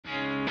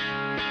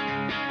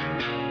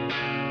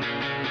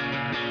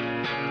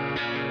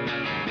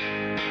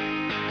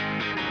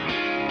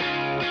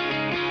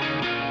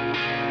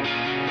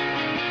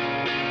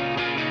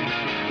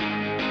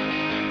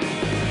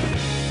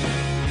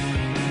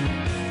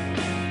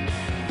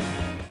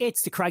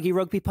It's the Craggy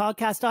Rugby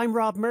Podcast. I'm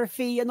Rob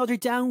Murphy. Another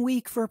down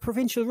week for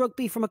provincial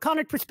rugby from a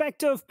Connacht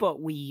perspective, but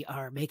we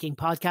are making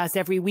podcasts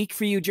every week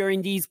for you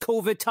during these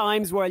COVID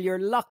times while you're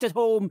locked at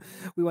home.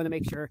 We want to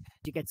make sure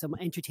you get some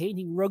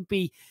entertaining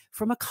rugby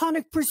from a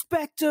Connacht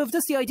perspective.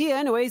 That's the idea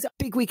anyways.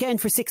 Big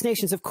weekend for Six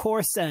Nations, of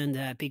course,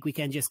 and big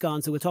weekend just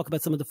gone. So we'll talk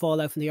about some of the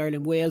fallout from the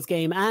Ireland-Wales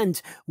game,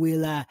 and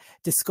we'll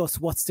discuss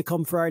what's to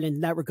come for Ireland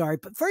in that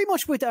regard, but very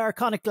much with our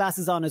Connacht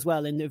glasses on as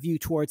well, in a view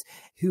towards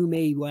who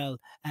may well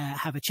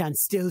have a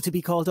chance still to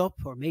be called up,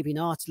 or maybe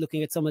not,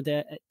 looking at some of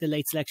the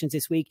late selections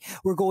this week.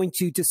 We're going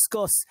to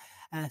discuss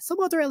some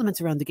other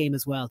elements around the game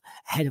as well,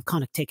 ahead of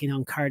Connacht taking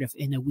on Cardiff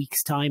in a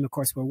week's time. Of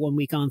course, we're 1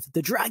 week on for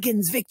the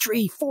Dragons'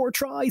 victory, 4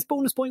 tries,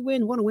 bonus point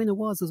win. What a win it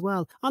was as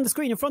well. On the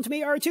screen in front of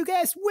me are our two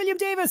guests. William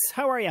Davies,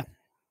 how are you?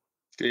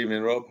 Good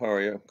evening, Rob. How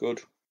are you?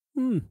 Good.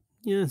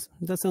 Yes,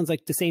 that sounds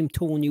like the same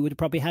tone you would have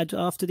probably had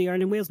after the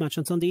Ireland-Wales match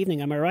on Sunday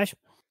evening, am I right?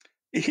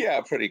 Yeah,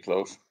 pretty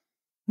close.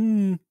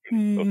 Pretty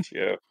close,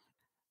 yeah.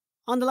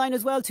 On the line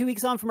as well, 2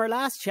 weeks on from our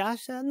last chat,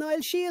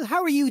 Niall, Sheil,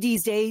 how are you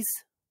these days?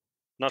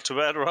 Not too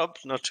bad, Rob.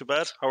 Not too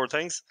bad. How are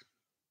things?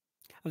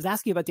 I was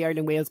asking you about the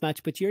Ireland-Wales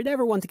match, but you're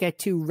never one to get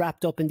too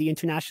wrapped up in the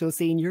international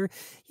scene. You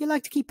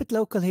like to keep it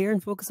local here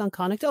and focus on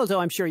Connacht, although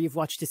I'm sure you've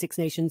watched the Six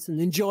Nations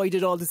and enjoyed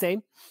it all the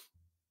same.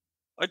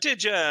 I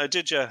did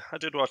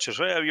watch it.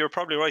 Yeah, you're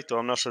probably right, though.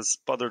 I'm not as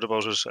bothered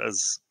about it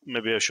as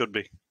maybe I should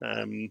be.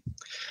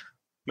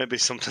 Maybe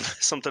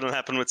something will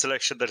happen with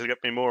selection that'll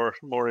get me more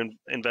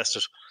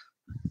invested.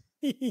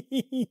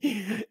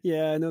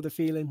 Yeah, I know the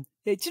feeling.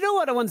 Do you know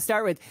what I want to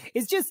start with?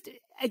 It's just,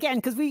 again,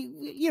 because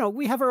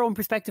we have our own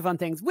perspective on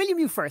things. William,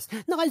 you first.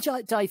 No,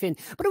 I'll dive in.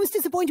 But I was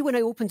disappointed when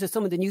I opened to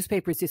some of the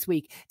newspapers this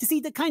week to see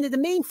the kind of the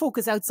main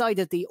focus outside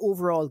of the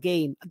overall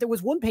game. There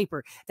was one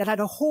paper that had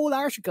a whole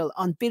article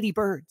on Billy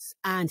Burns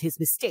and his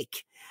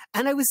mistake.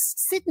 And I was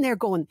sitting there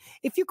going,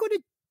 if you're going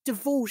to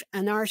devote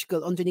an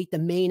article underneath the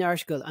main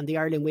article on the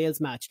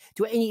Ireland-Wales match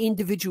to any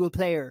individual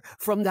player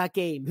from that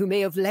game who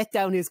may have let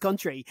down his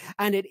country,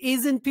 and it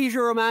isn't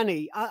Peter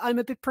O'Mahony, I'm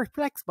a bit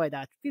perplexed by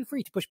that. Feel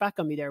free to push back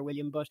on me there,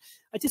 William, but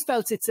I just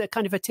felt it's a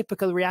kind of a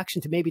typical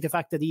reaction to maybe the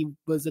fact that he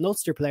was an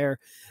Ulster player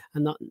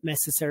and not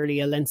necessarily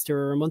a Leinster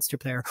or a Munster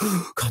player.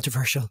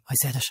 Controversial, I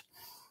said it.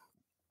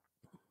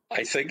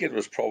 I think it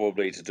was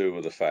probably to do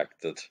with the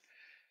fact that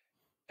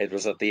it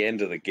was at the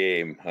end of the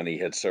game and he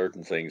had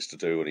certain things to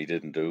do and he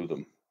didn't do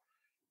them.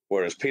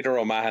 Whereas Peter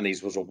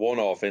O'Mahony's was a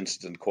one-off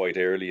incident quite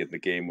early in the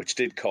game, which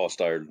did cost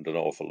Ireland an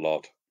awful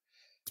lot.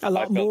 A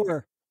lot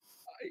more.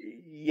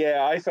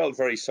 Yeah, I felt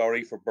very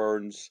sorry for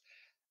Burns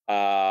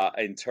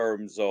in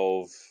terms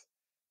of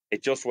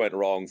it just went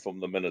wrong from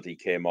the minute he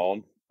came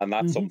on. And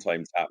that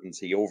sometimes happens.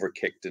 He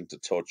overkicked into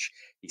touch.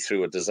 He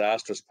threw a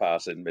disastrous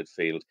pass in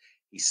midfield.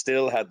 He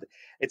still had...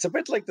 It's a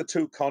bit like the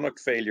two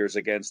Connacht failures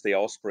against the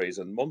Ospreys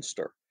and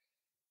Munster.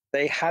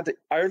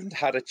 Ireland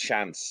had a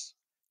chance.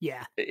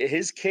 Yeah.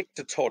 His kick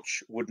to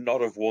touch would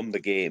not have won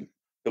the game.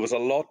 There was a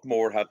lot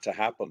more had to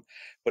happen.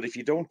 But if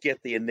you don't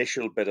get the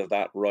initial bit of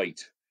that right,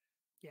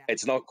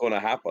 it's not going to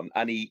happen.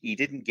 And he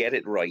didn't get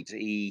it right.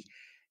 He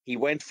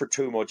went for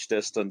too much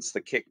distance. The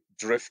kick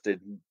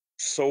drifted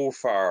so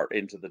far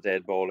into the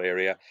dead ball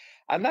area.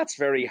 And that's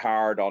very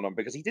hard on him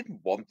because he didn't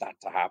want that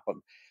to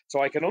happen.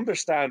 So I can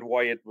understand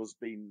why it was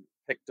being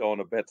picked on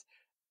a bit.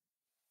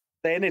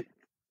 Then it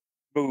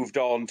moved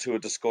on to a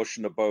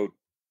discussion about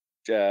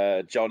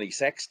Johnny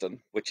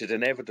Sexton, which it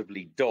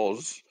inevitably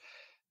does,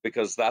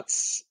 because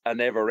that's a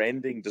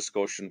never-ending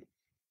discussion.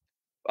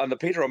 And the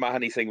Peter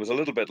O'Mahony thing was a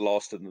little bit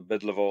lost in the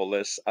middle of all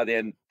this. And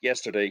then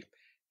yesterday,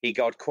 he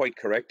got quite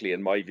correctly,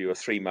 in my view, a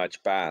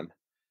 3-match ban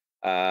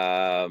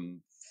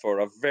for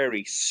a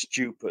very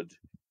stupid,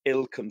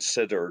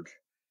 ill-considered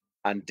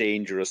and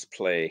dangerous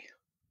play.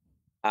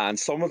 And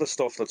some of the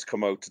stuff that's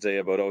come out today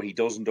about, he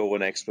doesn't owe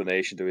an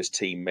explanation to his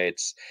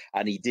teammates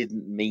and he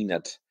didn't mean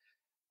it.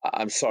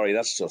 I'm sorry,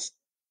 that's just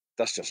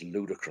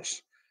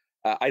ludicrous.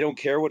 I don't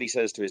care what he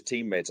says to his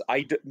teammates.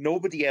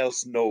 Nobody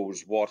else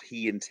knows what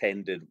he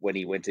intended when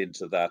he went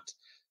into that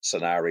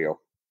scenario.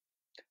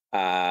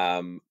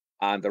 And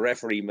the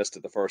referee missed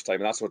it the first time,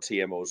 and that's what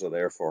TMOs are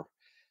there for.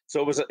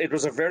 So it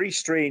was a very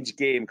strange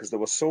game because there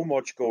was so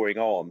much going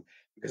on,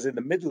 because in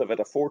the middle of it,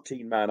 a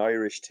 14-man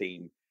Irish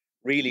team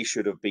really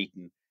should have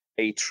beaten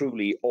a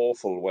truly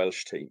awful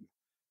Welsh team.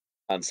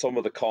 And some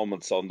of the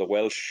comments on the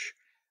Welsh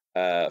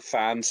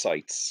fan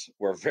sites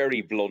were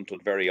very blunt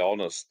and very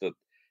honest that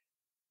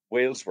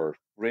Wales were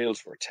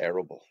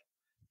terrible,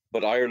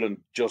 but Ireland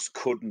just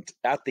couldn't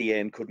get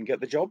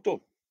the job done.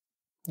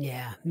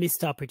 Yeah,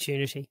 missed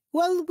opportunity.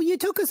 Well, you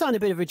took us on a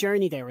bit of a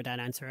journey there with that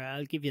answer.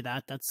 I'll give you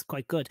that. That's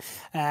quite good.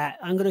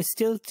 I'm going to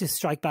still just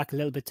strike back a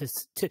little bit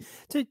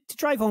to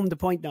drive home the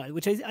point now,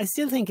 which I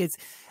still think is,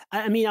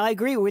 I mean, I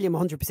agree with William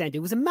 100%. It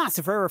was a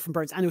massive error from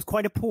Burns, and it was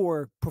quite a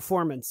poor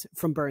performance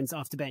from Burns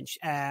off the bench.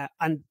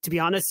 And to be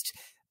honest,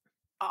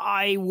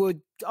 I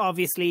would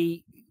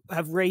obviously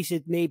have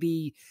rated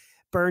maybe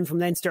Byrne from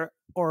Leinster,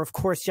 or of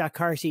course Jack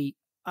Carty,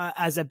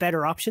 as a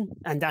better option,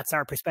 and that's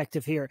our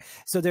perspective here.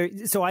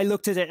 So I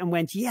looked at it and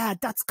went, yeah,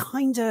 that's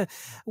kind of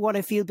what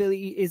I feel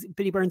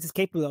Billy Burns is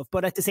capable of.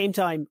 But at the same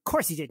time, of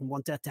course, he didn't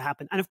want that to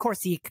happen, and of course,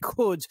 he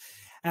could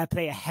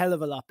play a hell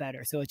of a lot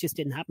better. So it just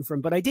didn't happen for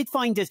him. But I did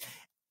find it,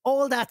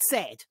 all that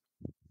said,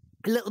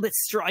 a little bit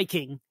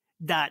striking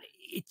that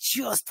it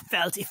just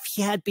felt if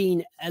he had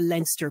been a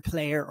Leinster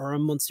player or a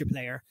Munster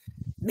player,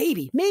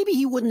 maybe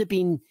he wouldn't have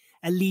been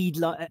a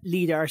lead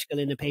article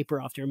in a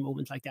paper after a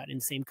moment like that in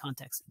the same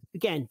context.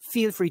 Again,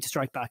 feel free to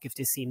strike back if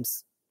this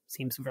seems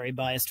very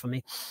biased for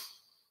me.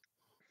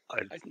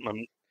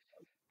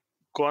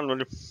 Go on,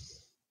 William.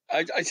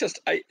 I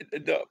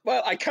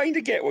kind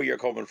of get where you're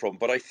coming from,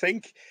 but I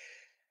think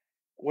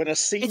when a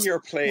senior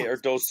player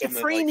does something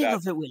the framing like that,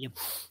 of it, William.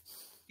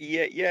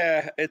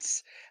 Yeah,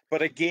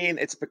 but again,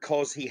 it's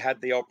because he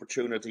had the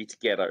opportunity to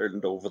get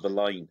Ireland over the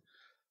line.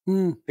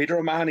 Peter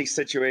O'Mahony's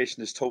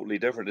situation is totally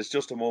different. It's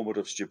just a moment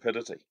of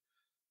stupidity.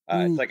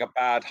 It's like a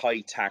bad high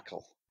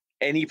tackle.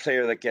 Any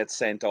player that gets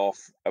sent off,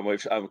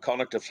 and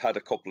Connacht have had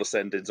a couple of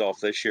send-ins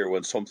off this year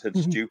when something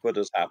stupid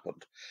has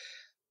happened.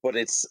 But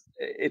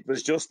it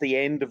was just the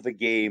end of the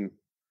game,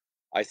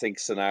 I think,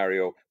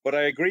 scenario. But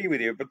I agree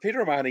with you. But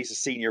Peter O'Mahony's a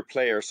senior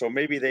player, so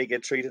maybe they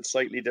get treated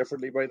slightly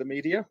differently by the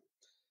media.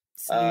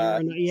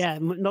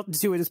 Nothing to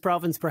do with his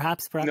province,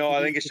 perhaps. No,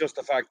 I think it's just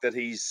the fact that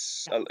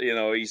he's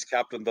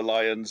captained the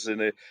Lions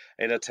in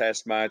a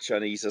Test match,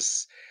 and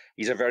he's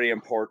a very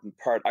important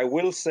part. I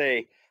will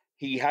say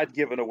he had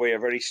given away a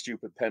very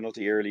stupid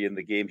penalty early in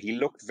the game. He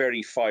looked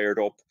very fired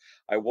up.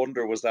 I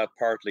wonder, was that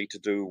partly to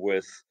do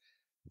with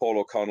Paul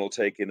O'Connell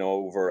taking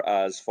over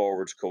as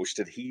forwards coach?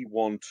 Did he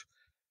want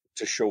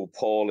to show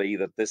Paulie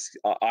that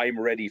I'm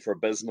ready for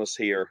business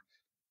here?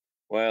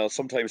 Well,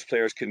 sometimes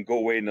players can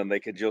go in and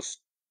they can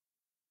just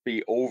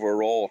be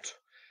overwrought,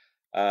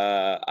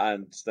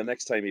 and the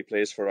next time he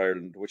plays for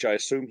Ireland, which I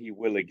assume he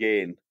will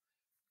again,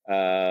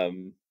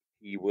 he'll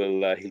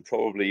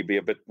probably be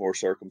a bit more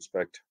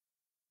circumspect.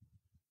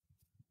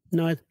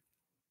 No.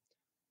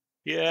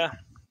 Yeah,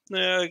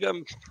 I get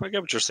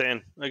what you're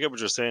saying.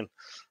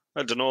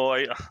 I don't know.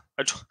 I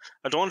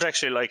don't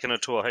actually liken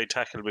it to a high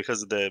tackle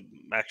because of the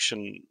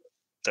action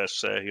that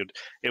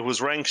it was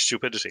rank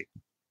stupidity,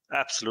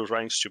 absolute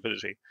rank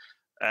stupidity,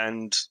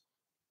 and.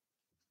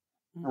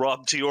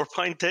 Rob, to your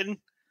point then,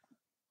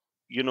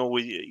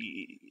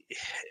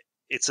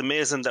 it's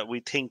amazing that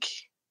we think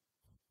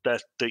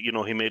that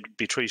he may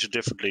be treated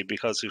differently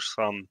because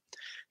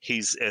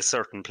he's a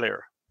certain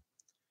player.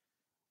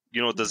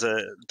 There's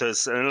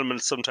an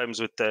element sometimes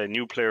with the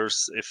new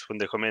players when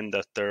they come in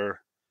that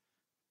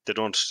they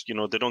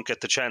don't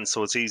get the chance,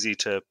 so it's easy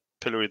to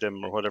pillory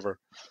them or whatever.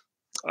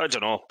 I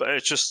don't know, but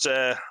it's just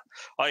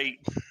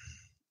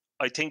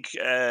I think,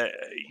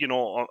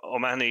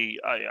 O'Mahony,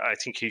 I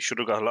think he should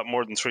have got a lot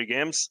more than 3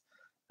 games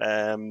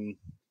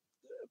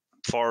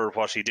for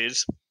what he did.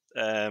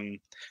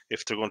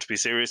 If they're going to be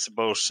serious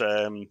about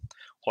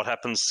what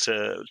happens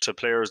to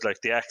players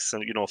like the Axe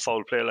and,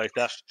 foul play like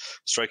that,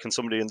 striking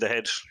somebody in the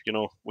head,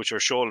 with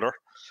your shoulder,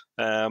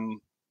 I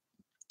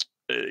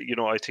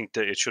think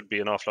that it should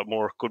be an awful lot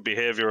more good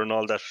behaviour and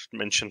all that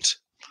mentioned.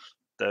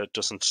 It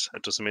doesn't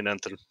mean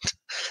anything.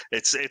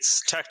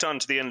 It's tacked on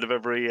to the end of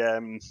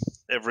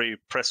every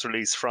press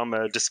release from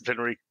a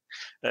disciplinary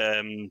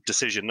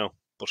decision. No,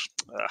 but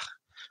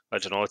I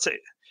don't know.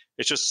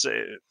 It's just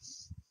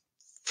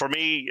for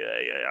me.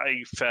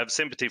 I have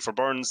sympathy for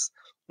Burns.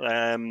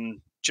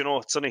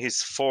 It's only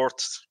his fourth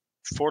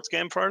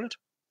game for Ireland,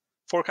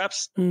 4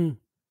 caps. And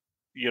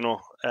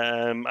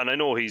I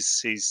know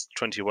he's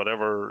 20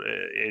 whatever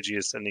age he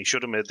is, and he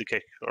should have made the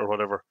kick or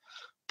whatever.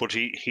 But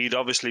he'd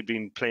obviously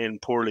been playing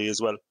poorly as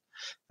well.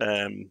 But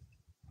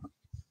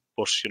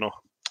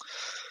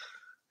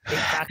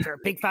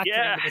big factor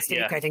in the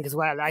mistake, I think, as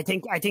well. I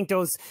think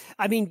those.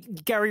 I mean,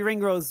 Gary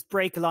Ringrose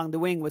break along the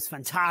wing was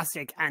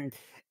fantastic, and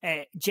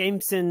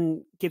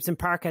Jameson Gibson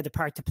Park had a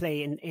part to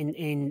play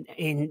in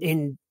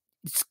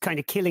kind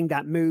of killing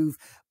that move,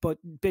 but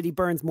Billy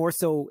Burns more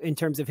so in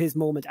terms of his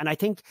moment. And I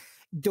think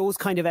those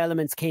kind of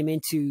elements came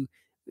into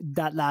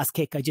that last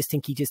kick. I just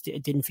think he just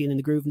didn't feel in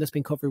the groove, and that's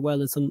been covered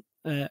well in some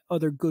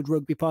other good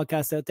rugby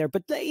podcasts out there.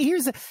 But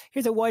here's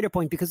a wider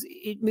point, because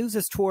it moves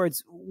us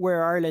towards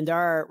where Ireland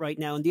are right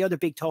now. And the other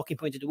big talking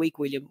point of the week,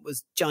 William,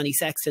 was Johnny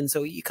Sexton.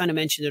 So you kind of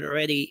mentioned it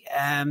already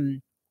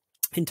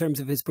in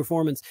terms of his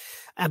performance,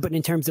 but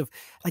in terms of,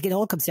 like, it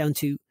all comes down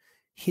to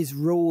his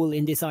role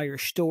in this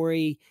Irish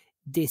story,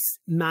 this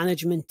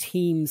management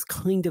team's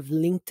kind of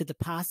linked to the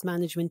past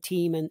management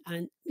team,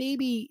 and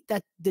maybe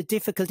that the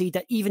difficulty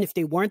that even if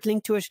they weren't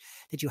linked to it,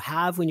 that you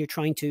have when you're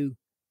trying to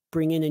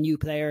bring in a new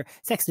player.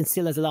 Sexton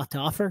still has a lot to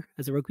offer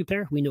as a rugby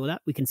player. We know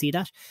that, we can see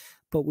that,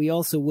 but we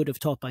also would have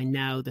thought by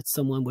now that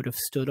someone would have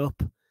stood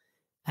up.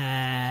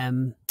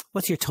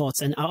 What's your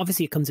thoughts? And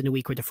obviously it comes in a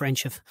week where the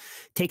French have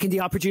taken the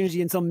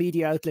opportunity in some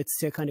media outlets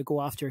to kind of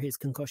go after his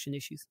concussion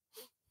issues.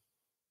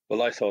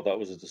 Well, I thought that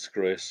was a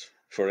disgrace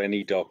for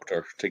any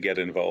doctor to get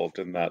involved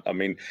in that. I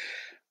mean,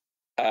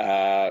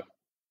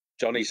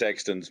 Johnny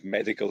Sexton's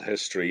medical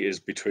history is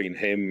between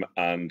him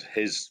and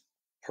his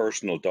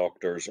personal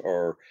doctors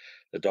or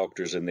the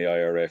doctors in the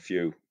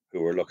IRFU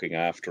who are looking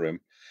after him.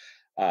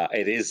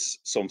 It is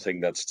something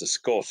that's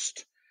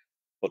discussed,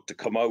 but to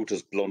come out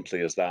as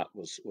bluntly as that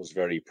was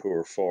very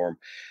poor form.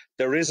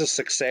 There is a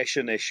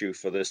succession issue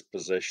for this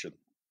position.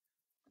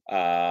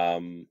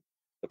 The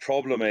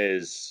problem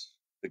is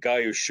the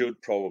guy who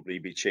should probably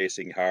be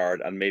chasing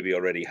hard and maybe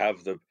already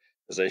have the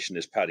position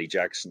is Paddy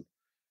Jackson,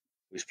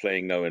 who's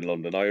playing now in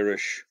London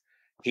Irish.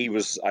 He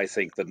was, I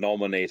think, the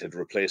nominated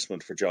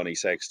replacement for Johnny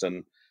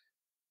Sexton.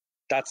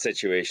 That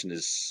situation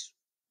is,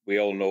 we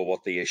all know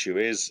what the issue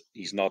is.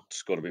 He's not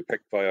going to be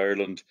picked by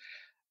Ireland,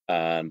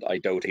 and I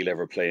doubt he'll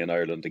ever play in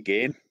Ireland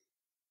again.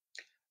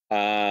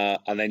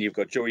 And then you've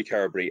got Joey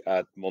Carberry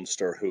at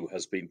Munster, who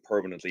has been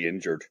permanently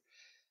injured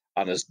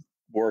and is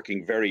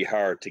working very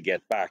hard to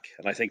get back.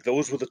 And I think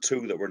those were the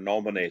two that were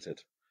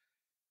nominated.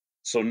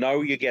 So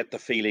now you get the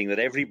feeling that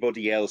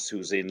everybody else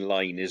who's in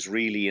line is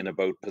really in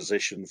about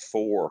position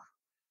 4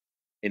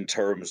 in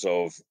terms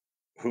of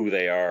who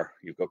they are.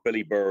 You've got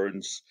Billy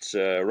Burns,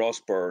 Ross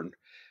Byrne,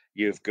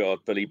 you've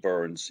got Billy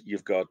Burns,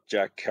 you've got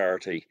Jack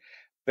Carty.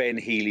 Ben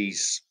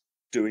Healy's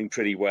doing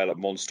pretty well at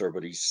Munster,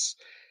 but he's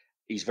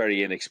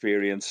very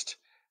inexperienced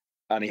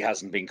and he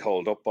hasn't been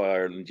called up by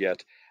Ireland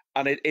yet.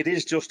 And it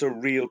is just a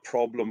real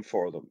problem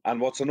for them. And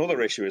what's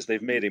another issue is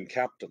they've made him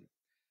captain.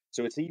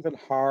 So it's even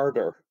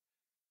harder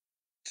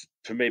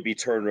to maybe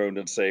turn around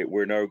and say,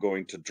 we're now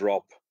going to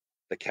drop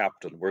the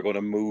captain. We're going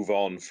to move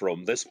on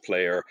from this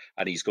player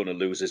and he's going to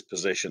lose his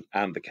position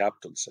and the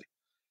captaincy.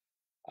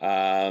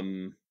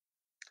 And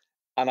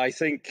I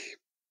think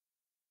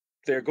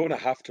they're going to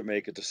have to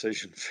make a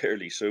decision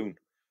fairly soon.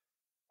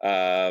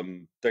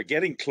 They're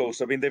getting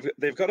close. I mean,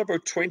 they've got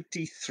about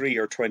 23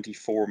 or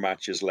 24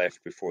 matches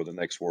left before the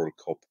next World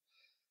Cup,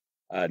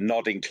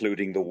 not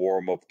including the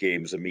warm-up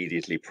games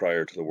immediately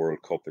prior to the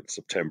World Cup in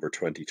September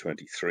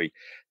 2023.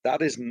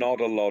 That is not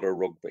a lot of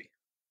rugby.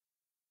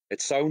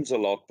 It sounds a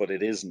lot, but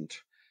it isn't.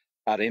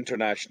 At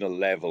international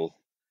level,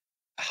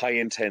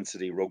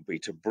 high-intensity rugby,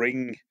 to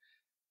bring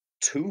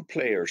 2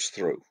 players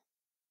through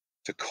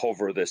to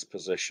cover this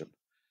position.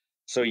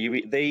 So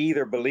they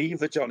either believe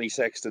that Johnny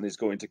Sexton is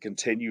going to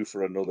continue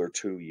for another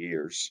 2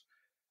 years,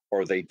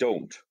 or they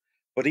don't.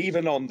 But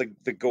even on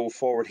the go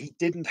forward, he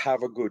didn't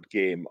have a good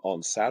game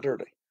on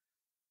Saturday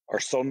or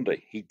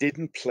Sunday. He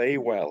didn't play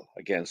well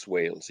against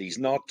Wales. He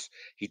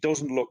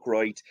doesn't look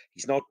right.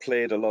 He's not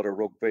played a lot of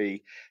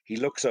rugby. He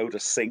looks out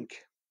of sync.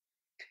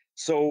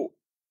 So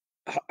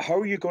how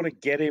are you going to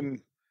get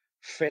him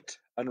fit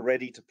and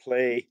ready to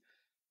play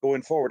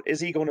going forward? Is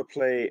he going to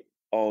play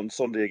on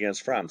Sunday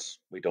against France?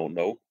 We don't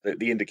know.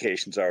 The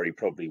indications are he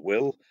probably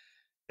will.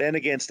 Then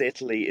against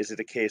Italy, is it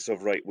a case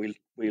of, right,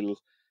 we'll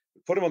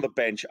put him on the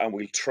bench and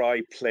we'll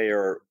try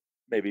player,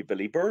 maybe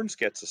Billy Burns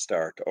gets a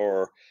start,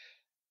 or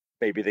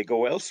maybe they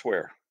go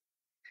elsewhere.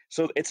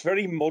 So it's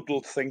very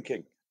muddled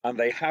thinking, and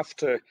they have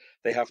to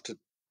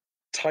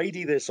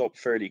tidy this up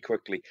fairly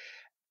quickly.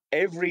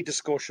 Every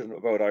discussion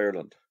about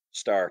Ireland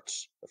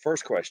starts, the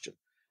first question,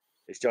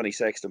 is Johnny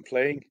Sexton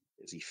playing?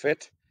 Is he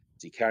fit?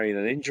 Is he carrying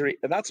an injury?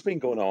 And that's been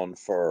going on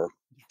for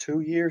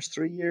 2 years,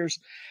 3 years.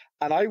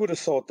 And I would have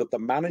thought that the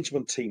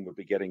management team would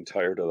be getting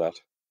tired of that.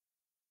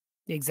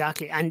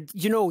 Exactly. And,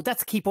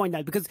 that's a key point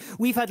now, because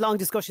we've had long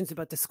discussions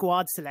about the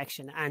squad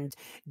selection, and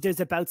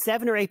there's about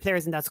 7 or 8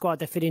 players in that squad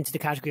that fit into the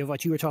category of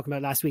what you were talking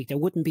about last week. That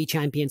wouldn't be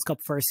Champions Cup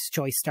first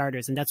choice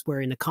starters. And that's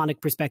where, in a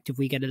Connacht perspective,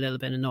 we get a little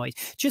bit annoyed,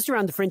 just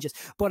around the fringes.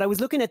 But I was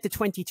looking at the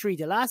 23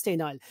 the last day,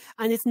 Niall,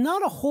 and it's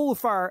not a whole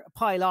far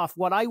pile off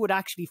what I would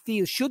actually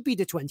feel should be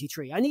the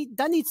 23.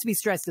 That needs to be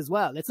stressed as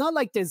well. It's not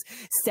like there's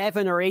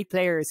 7 or 8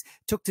 players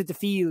took to the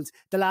field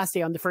the last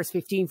day on the first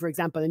 15, for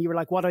example, and you were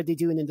like, what are they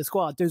doing in the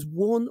squad? There's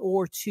 1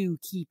 or 2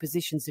 key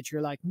positions that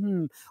you're like,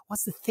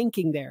 what's the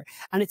thinking there?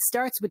 And it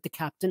starts with the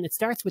captain, it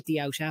starts with the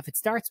out-half, it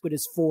starts with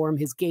his form,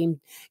 his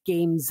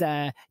games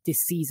this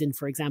season,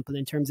 for example,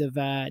 in terms of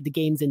the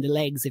games in the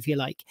legs, if you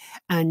like.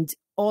 And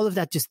all of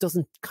that just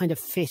doesn't kind of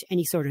fit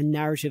any sort of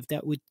narrative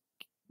that would,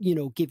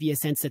 give you a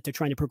sense that they're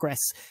trying to progress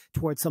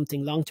towards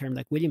something long-term,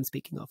 like William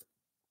speaking of.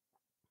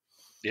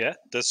 Yeah,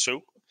 that's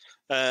true.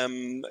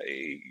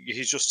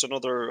 He's just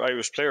another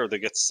Irish player that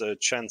gets a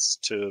chance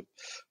to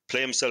play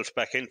himself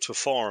back into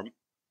form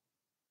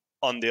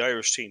on the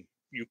Irish team.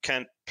 You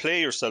can't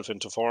play yourself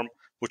into form,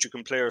 but you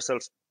can play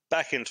yourself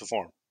back into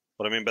form.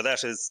 What I mean by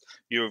that is,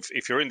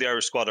 if you're in the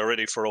Irish squad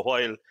already for a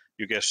while,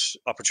 you get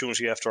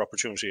opportunity after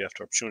opportunity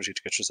after opportunity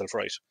to get yourself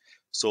right.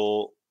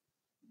 So,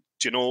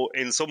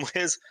 in some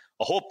ways,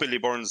 I hope Billy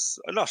Burns,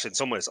 not in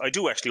some ways, I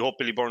do actually hope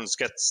Billy Burns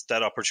gets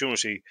that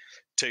opportunity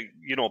to,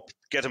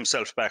 get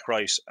himself back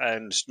right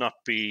and not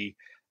be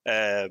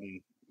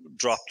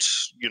dropped,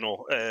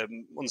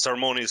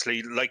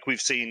 unceremoniously, like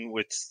we've seen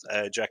with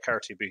Jack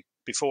Carty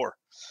before.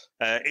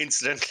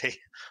 Incidentally,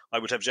 I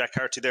would have Jack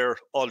Carty there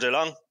all day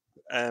long,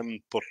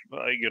 but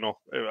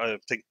I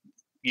think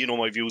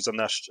my views on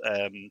that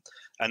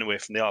anyway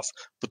from the off.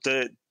 But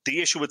the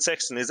issue with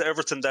Sexton is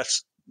everything that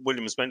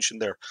Williams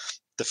mentioned there.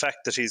 The fact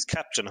that he's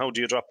captain, how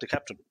do you drop the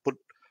captain? But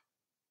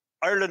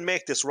Ireland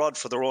make this rod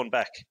for their own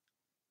back.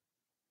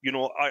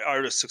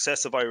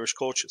 successive Irish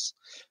coaches.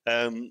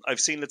 I've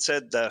seen it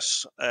said that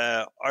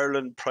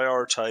Ireland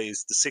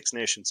prioritised the Six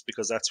Nations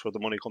because that's where the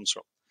money comes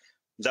from.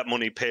 That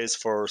money pays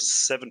for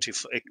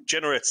it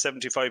generates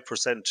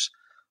 75%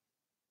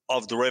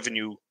 of the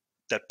revenue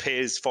that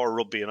pays for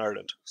rugby in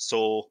Ireland.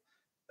 So,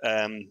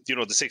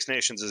 the Six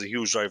Nations is a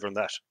huge driver in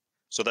that.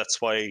 So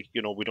that's why,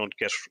 we don't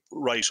get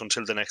right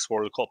until the next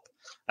World Cup.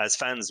 As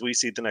fans, we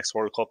see the next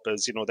World Cup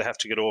as, they have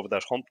to get over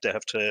that hump. They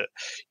have to,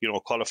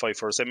 qualify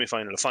for a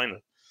semi-final, a final.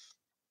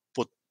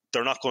 But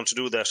they're not going to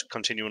do that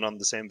continuing on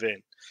the same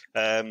vein.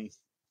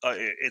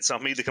 It's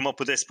not me that came up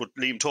with this, but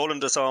Liam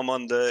Toland, I saw him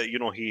on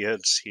he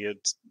had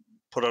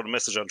put out a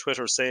message on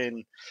Twitter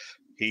saying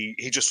he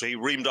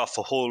reamed off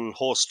a whole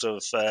host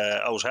of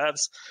out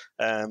halves.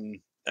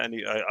 And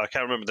I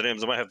can't remember the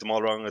names. I might have them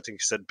all wrong. I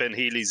think he said Ben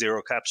Healy,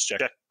 0 caps.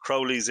 Jack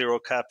Crowley, 0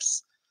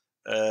 caps.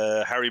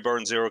 Harry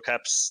Byrne, 0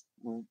 caps.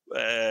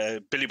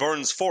 Billy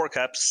Burns, 4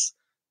 caps.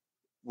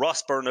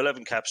 Ross Byrne,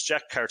 11 caps.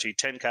 Jack Carty,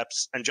 10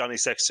 caps. And Johnny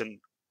Sexton,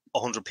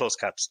 100 plus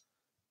caps.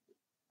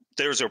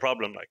 There's your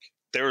problem.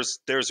 There's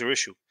your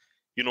issue.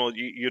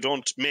 You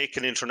don't make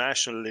an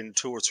international in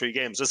 2 or 3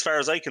 games. As far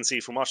as I can see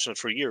from watching it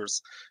for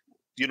years,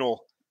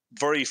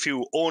 very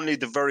few, only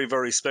the very,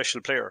 very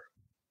special player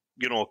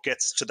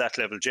gets to that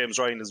level. James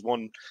Ryan is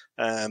one.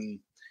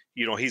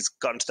 He's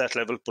gotten to that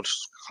level, but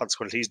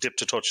consequently he's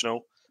dipped a touch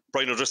now.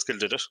 Brian O'Driscoll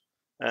did it.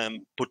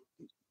 But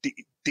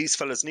these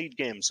fellas need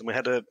games, and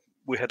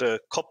we had a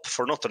cup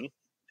for nothing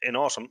in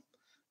autumn,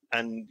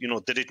 and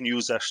they didn't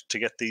use that to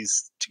give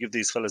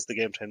these fellas the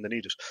game time they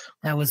needed.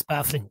 That was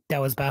baffling.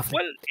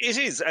 Well, it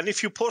is, and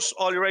if you put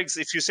all your eggs,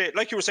 if you say,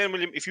 like you were saying,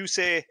 William, if you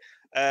say,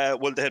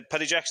 well, they had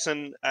Paddy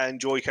Jackson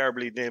and Joey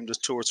Carberley named as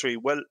 2 or 3,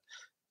 well,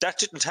 that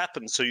didn't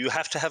happen, so you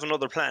have to have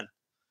another plan.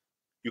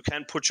 You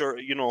can't put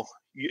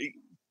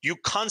you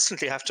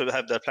constantly have to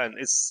have that plan.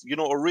 It's,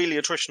 a really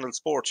attritional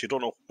sport. You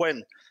don't know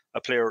when a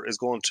player is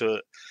going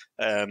to,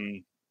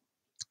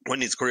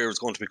 when his career is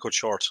going to be cut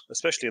short,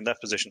 especially in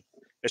that position.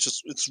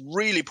 It's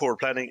really poor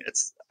planning.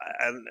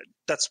 And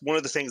that's one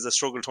of the things I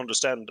struggle to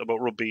understand about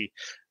rugby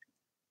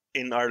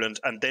in Ireland,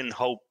 and then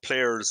how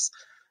players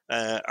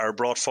are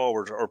brought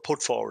forward or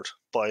put forward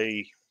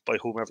by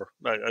whomever.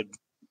 I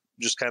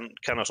just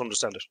cannot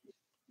understand it.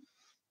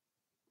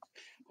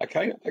 I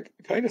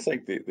kind of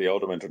think the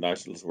autumn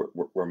internationals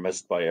were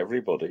missed by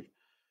everybody,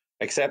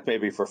 except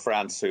maybe for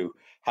France, who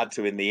had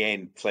to in the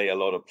end play a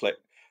lot of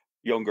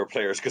younger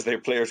players because their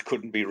players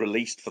couldn't be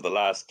released for the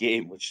last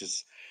game, which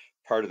is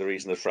part of the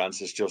reason that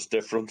France is just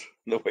different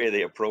in the way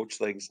they approach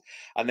things.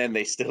 And then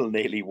they still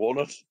nearly won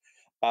it.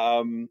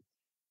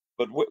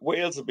 But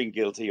Wales have been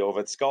guilty of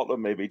it.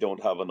 Scotland maybe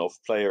don't have enough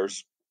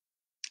players.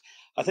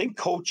 I think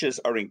coaches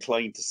are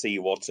inclined to see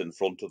what's in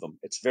front of them.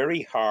 It's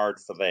very hard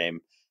for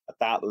them at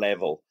that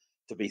level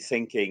to be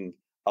thinking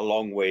a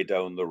long way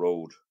down the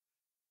road.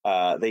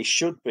 They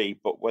should be,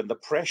 but when the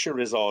pressure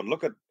is on,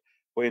 look at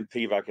Wayne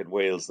Pivac in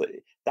Wales.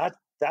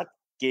 That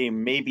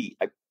game maybe,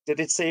 did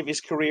it save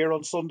his career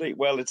on Sunday?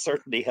 Well, it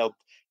certainly helped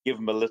give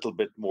him a little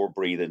bit more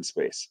breathing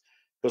space,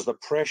 because the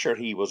pressure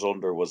he was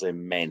under was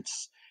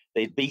immense.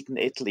 They'd beaten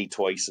Italy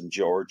twice and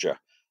Georgia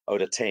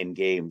out of 10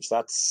 games.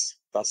 That's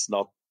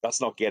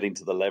not getting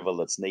to the level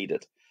that's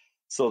needed.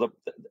 So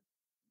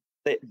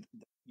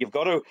you've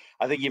got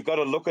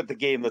to look at the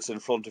game that's in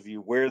front of you,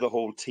 where the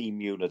whole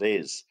team unit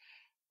is.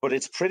 But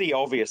it's pretty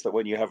obvious that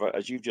when you have,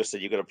 as you've just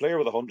said, you've got a player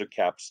with 100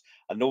 caps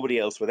and nobody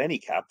else with any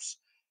caps,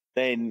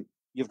 then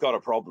you've got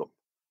a problem.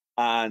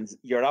 And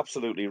you're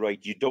absolutely right.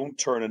 You don't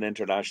turn an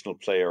international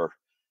player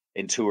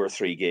in 2 or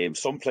 3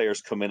 games. Some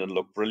players come in and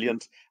look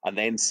brilliant and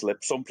then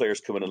slip. Some players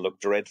come in and look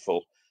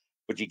dreadful,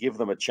 but you give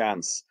them a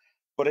chance.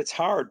 But it's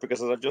hard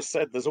because, as I've just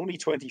said, there's only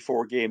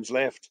 24 games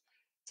left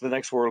to the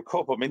next World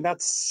Cup. I mean,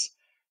 that's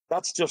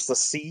just a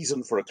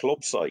season for a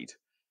club side.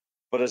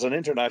 But as an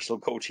international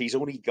coach, he's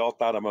only got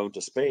that amount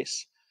of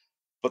space.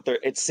 But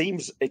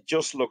it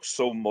just looks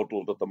so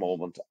muddled at the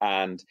moment,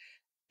 and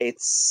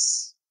it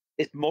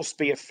must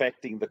be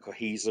affecting the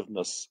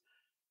cohesiveness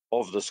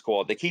of the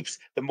squad.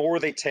 The more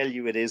they tell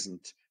you it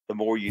isn't, the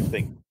more you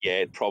think, yeah,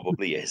 it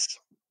probably is.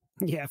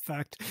 Yeah,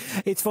 fact.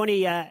 It's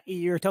funny,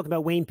 you're talking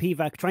about Wayne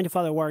Pivac trying to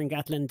follow Warren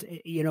Gatland,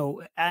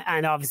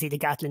 and obviously the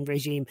Gatland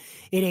regime,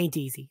 it ain't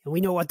easy. And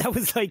we know what that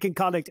was like in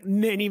Connacht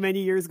many,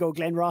 many years ago.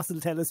 Glenn Ross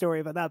will tell a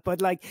story about that.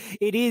 But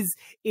it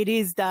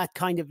is that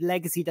kind of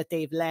legacy that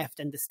they've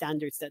left and the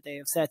standards that they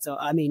have set. So,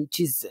 I mean,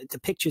 the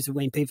pictures of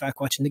Wayne Pivac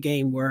watching the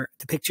game were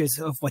the pictures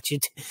of what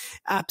you'd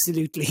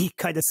absolutely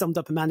kind of summed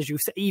up a manager.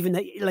 Even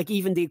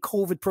the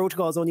COVID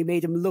protocols only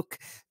made him look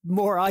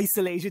more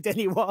isolated than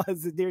he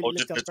was.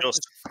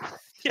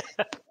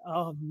 Yeah.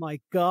 Oh my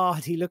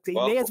God, he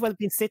may as well have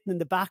been sitting in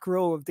the back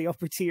row of the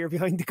upper tier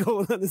behind the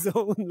goal on his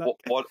own.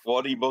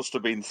 What he must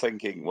have been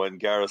thinking when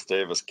Gareth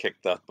Davies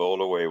kicked that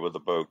ball away with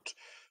about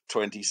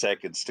 20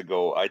 seconds to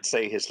go, I'd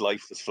say his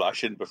life was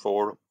flashing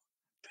before him,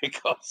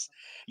 because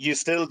you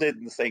still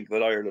didn't think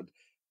that Ireland,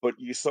 but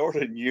you sort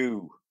of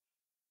knew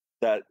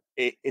that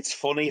it's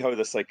funny how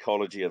the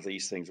psychology of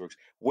these things works.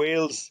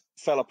 Wales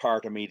fell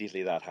apart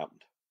immediately that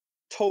happened.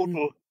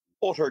 Total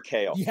utter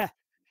chaos. Yeah.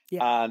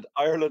 Yeah. And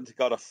Ireland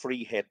got a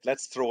free hit.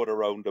 Let's throw it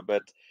around a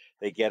bit.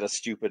 They get a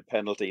stupid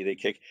penalty. They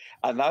kick.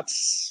 And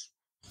that's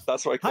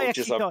why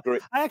coaches have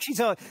great. I actually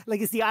thought,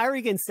 like, it's the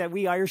arrogance that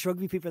we Irish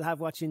rugby people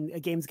have watching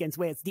games against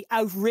Wales. The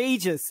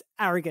outrageous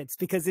arrogance,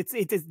 because it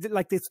is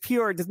like this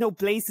pure. There's no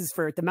places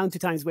for it. The amount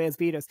of times Wales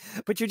beat us,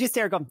 but you're just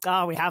there going,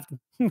 we have them.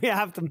 We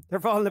have them. They're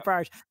falling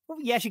apart. Well,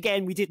 yet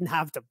again, we didn't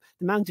have them.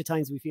 The amount of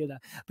times we feel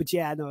that. But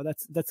yeah, no,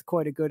 that's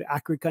quite a good,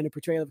 accurate kind of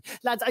portrayal of it.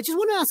 Lads, I just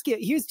want to ask you,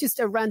 here's just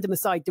a random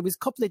aside. There was a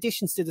couple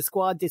additions to the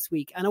squad this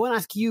week, and I want to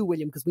ask you,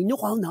 William, because we know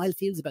how Niall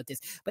feels about this.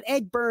 But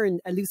Ed Byrne,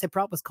 a loosehead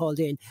prop, was called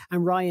in,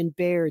 and Ryan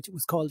Baird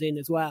was called in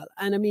as well.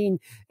 And I mean,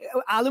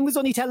 Alan was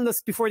only telling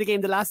us before the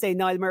game the last day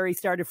Niall Murray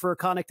started for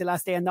Connacht the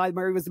last day, and Niall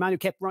Murray was the man who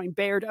kept Ryan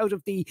Baird out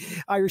of the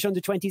Irish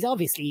under-20s.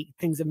 Obviously,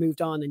 things have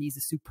moved on, and he's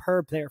a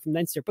superb player from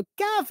Leinster. But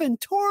Gavin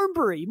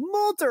Thornbury,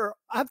 mother,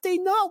 have they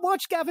not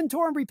watched Gavin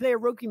Thornbury play a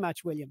rugby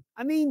match, William?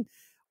 I mean,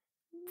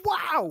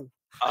 wow.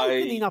 How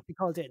can he not be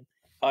called in?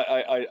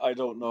 I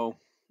don't know.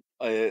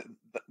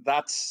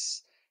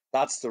 That's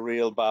the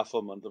real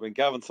bafflement. I mean,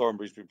 Gavin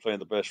Thornbury's been playing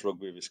the best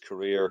rugby of his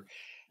career.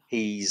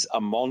 He's a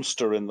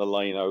monster in the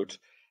line-out.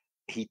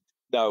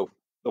 Now,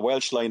 the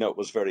Welsh line-out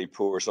was very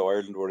poor, so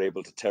Ireland were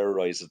able to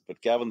terrorise it.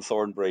 But Gavin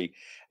Thornbury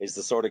is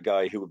the sort of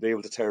guy who would be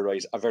able to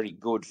terrorise a very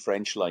good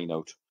French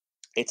line-out.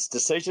 It's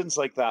decisions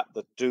like that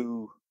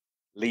do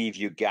leave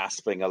you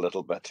gasping a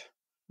little bit.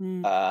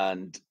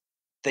 And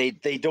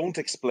they don't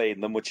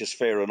explain them, which is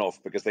fair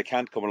enough, because they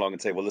can't come along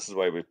and say, well, this is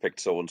why we've picked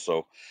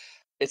so-and-so.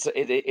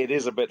 It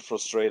is a bit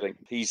frustrating.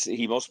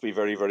 He must be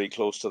very, very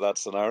close to that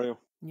scenario.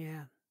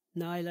 Yeah.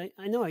 No,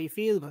 I know how you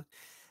feel, but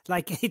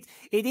like it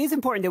is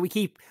important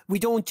that we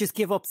don't just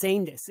give up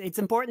saying this. It's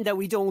important that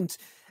we don't,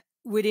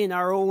 within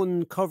our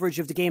own coverage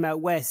of the game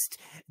out west,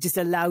 just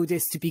allow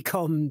this to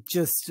become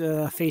just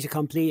fait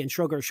accompli and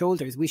shrug our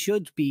shoulders. We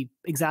should be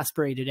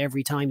exasperated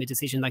every time a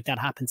decision like that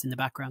happens in the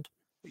background.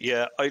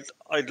 Yeah,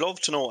 I'd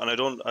love to know, and I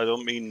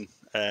don't mean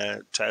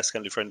to ask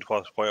any friend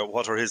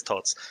what are his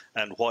thoughts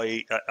and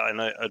why, and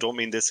I don't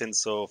mean this in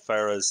so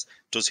far as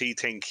does he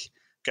think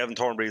Gavin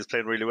Thornbury is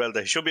playing really well.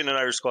 They should be in an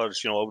Irish squad.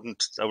 I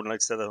wouldn't like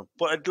to say that,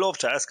 but I'd love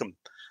to ask him.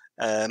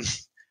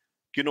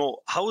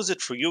 How is it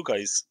for you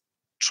guys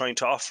trying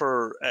to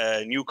offer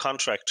a new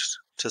contract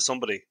to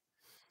somebody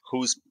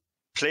who's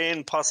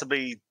playing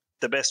possibly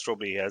the best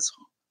rugby he has,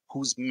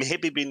 who's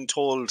maybe been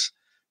told,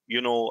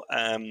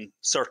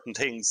 certain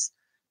things,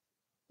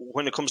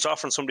 when it comes to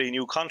offering somebody a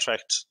new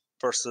contract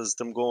versus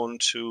them going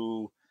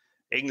to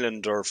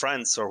England or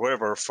France or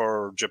wherever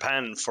for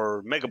Japan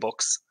for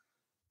megabucks?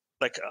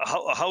 Like,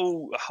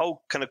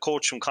 how can a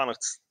coach from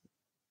Connacht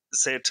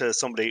say to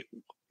somebody,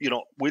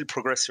 we'll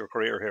progress your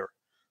career here?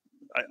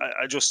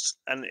 I just,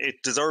 and it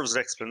deserves an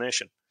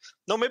explanation.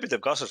 No, maybe they've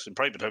got it in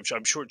private.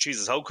 I'm sure,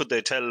 Jesus, how could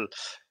they tell,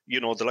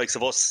 the likes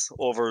of us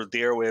over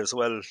the airwaves?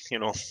 Well,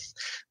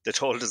 they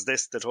told us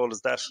this, they told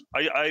us that.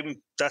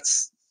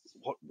 That's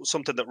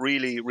something that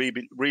really,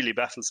 really, really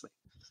baffles me.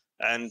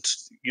 And,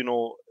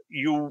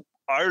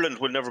 Ireland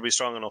will never be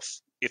strong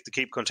enough if they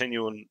keep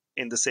continuing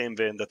in the same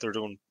vein that they're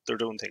doing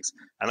things.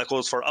 And that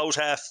goes for out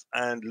half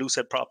and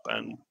loosehead prop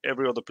and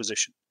every other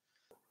position.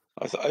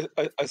 I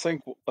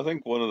think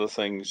one of the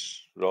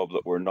things, Rob,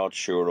 that we're not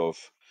sure of,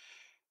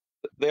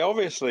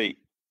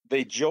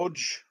 they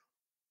judge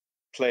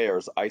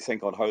players, I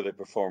think, on how they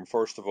perform,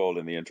 first of all,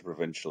 in the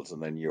interprovincials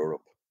and then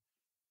Europe.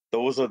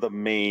 Those are the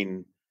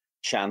main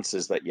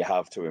chances that you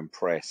have to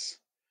impress.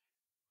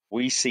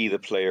 We see the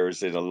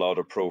players in a lot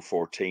of Pro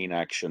 14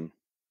 action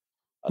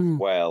as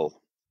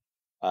well.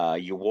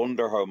 You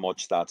wonder how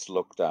much that's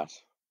looked at.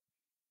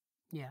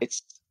 Yeah.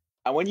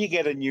 And when you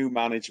get a new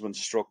management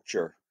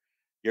structure,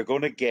 you're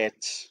going to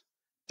get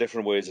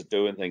different ways of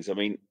doing things. I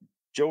mean,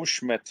 Joe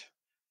Schmidt,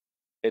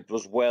 it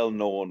was well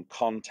known,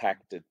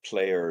 contacted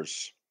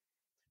players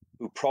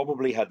who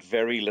probably had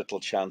very little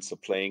chance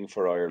of playing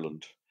for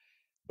Ireland,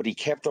 but he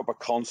kept up a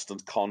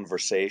constant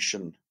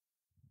conversation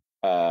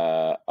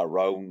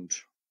around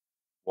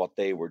what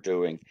they were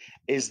doing.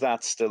 Is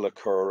that still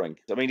occurring?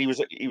 I mean, he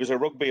was a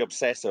rugby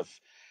obsessive,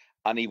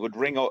 and he would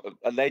ring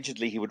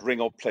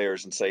up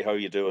players and say, how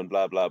you doing,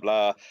 blah, blah,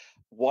 blah.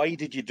 Why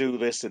did you do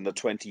this in the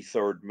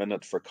 23rd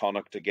minute for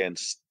Connacht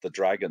against the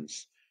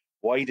Dragons?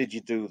 Why did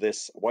you do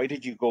this? Why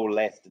did you go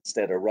left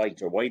instead of right?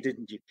 Or why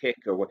didn't you kick?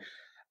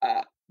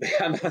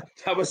 And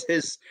that was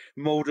his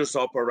modus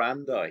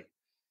operandi.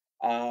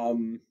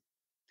 And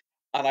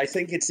I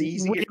think it's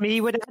easy. He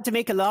would have had to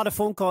make a lot of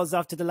phone calls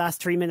after the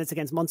last 3 minutes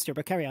against Munster,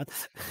 but carry on.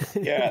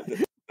 Yeah,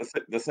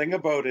 the thing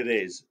about it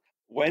is,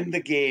 when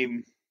the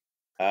game,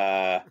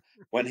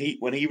 when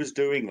he was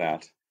doing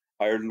that,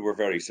 Ireland were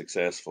very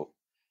successful.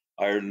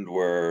 Ireland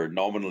were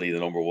nominally the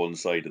number one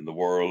side in the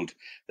world.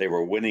 They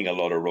were winning a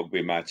lot of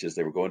rugby matches.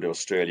 They were going to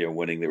Australia and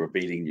winning. They were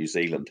beating New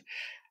Zealand.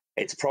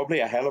 It's probably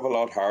a hell of a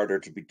lot harder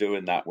to be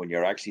doing that when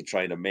you're actually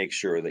trying to make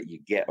sure that you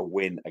get a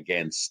win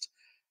against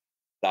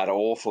that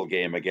awful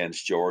game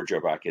against Georgia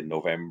back in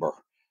November,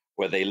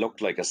 where they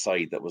looked like a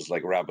side that was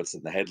like rabbits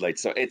in the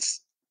headlights. So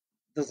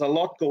there's a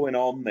lot going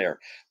on there,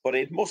 but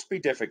it must be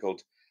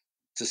difficult.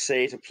 to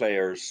say to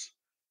players,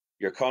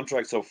 your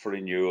contract's up for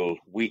renewal.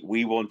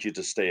 We want you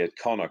to stay at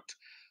Connacht,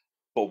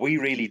 but we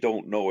really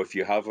don't know if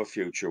you have a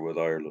future with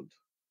Ireland.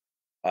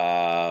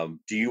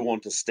 Do you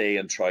want to stay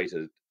and try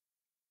to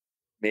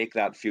make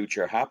that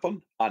future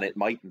happen? And it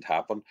mightn't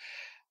happen.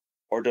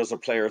 Or does a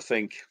player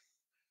think,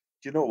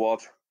 do you know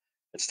what?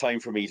 It's time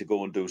for me to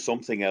go and do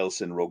something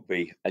else in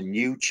rugby, a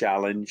new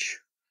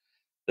challenge.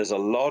 There's a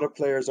lot of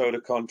players out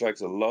of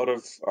contract. A lot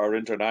of our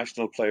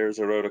international players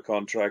are out of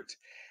contract.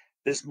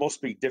 This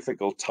must be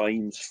difficult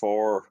times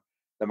for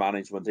the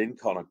management in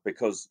Connacht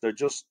because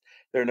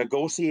they're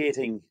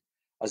negotiating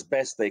as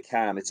best they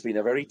can. It's been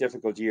a very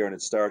difficult year and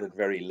it started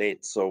very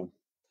late. So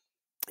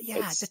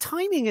yeah, the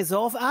timing is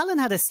off. Alan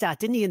had a stat,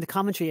 didn't he, in the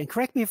commentary? And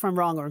correct me if I'm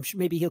wrong, or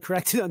maybe he'll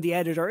correct it on the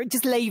editor.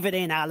 Just leave it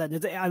in,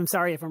 Alan. I'm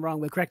sorry if I'm wrong.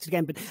 We'll correct it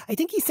again. But I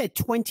think he said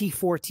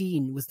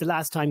 2014 was the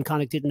last time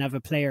Connacht didn't have a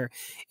player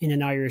in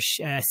an Irish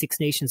Six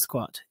Nations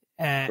squad,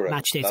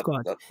 match day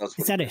squad.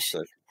 Is that it?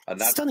 And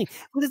that's stunning.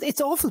 Well,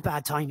 it's awful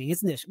bad timing,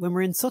 isn't it? When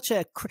we're in such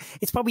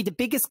it's probably the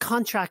biggest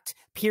contract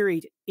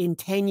period in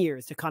 10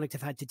 years that Connacht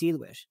have had to deal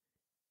with.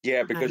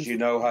 Yeah, because you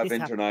now have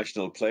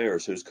international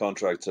players whose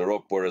contracts are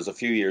up, whereas a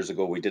few years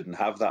ago we didn't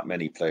have that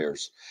many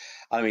players.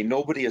 I mean,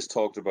 nobody has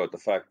talked about the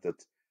fact that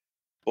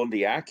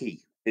Bundy Aki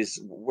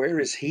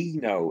where is he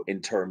now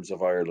in terms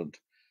of Ireland?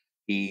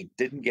 He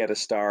didn't get a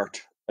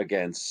start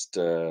against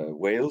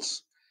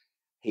Wales.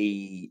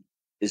 He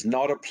is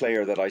not a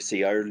player that I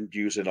see Ireland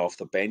using off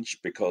the bench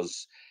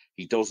because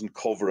he doesn't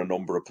cover a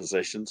number of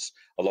positions,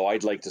 although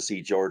I'd like to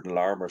see Jordan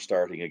Larmour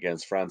starting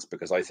against France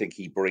because I think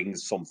he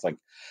brings something.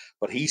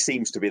 But he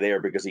seems to be there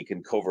because he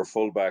can cover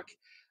fullback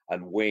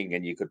and wing,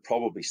 and you could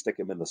probably stick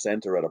him in the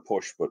centre at a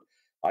push, but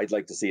I'd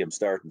like to see him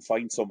start and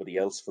find somebody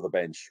else for the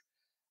bench.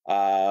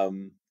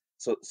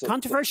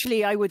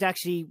 Controversially, I would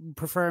actually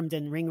prefer him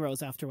than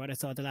Ringrose after what I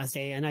saw the last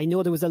day. And I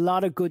know there was a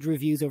lot of good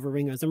reviews over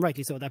Ringrose, and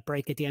rightly so. That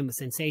break at the end was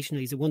sensational.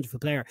 He's a wonderful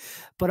player.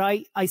 But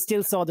I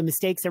still saw the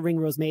mistakes that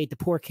Ringrose made, the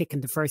poor kick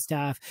in the first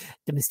half,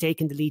 the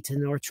mistake in the lead to the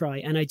North try.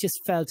 And I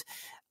just felt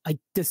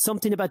there's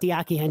something about the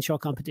Aki-Henshaw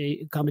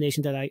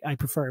combination that I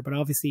prefer. But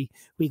obviously,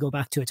 we go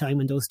back to a time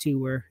when those two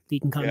were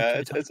leading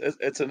Connacht. Yeah,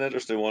 it's an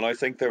interesting one. I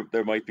think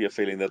there might be a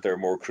feeling that they're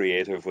more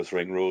creative with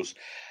Ringrose.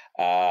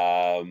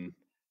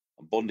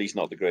 Bundy's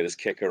not the greatest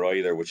kicker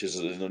either, which is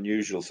an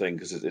unusual thing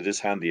because it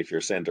is handy if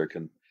your centre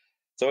can.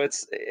 So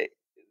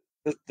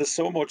there's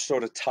so much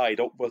sort of tied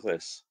up with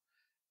this.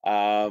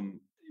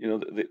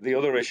 The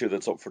other issue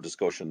that's up for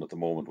discussion at the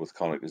moment with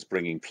Connacht is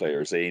bringing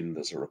players in.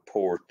 There's a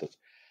report that,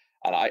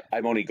 and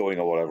I'm only going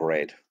on what I've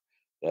read,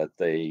 that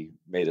they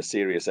made a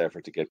serious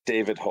effort to get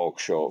David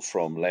Hawkshaw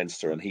from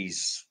Leinster, and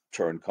he's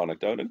turned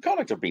Connacht down. And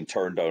Connacht have been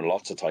turned down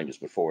lots of times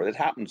before. It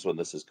happens when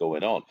this is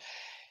going on.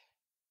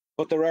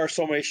 But there are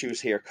some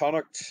issues here.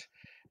 Connacht,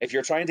 if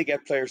you're trying to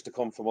get players to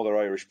come from other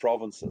Irish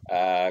provinces,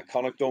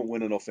 Connacht don't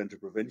win enough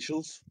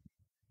interprovincials.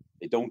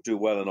 They don't do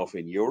well enough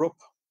in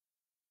Europe.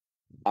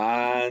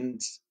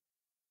 And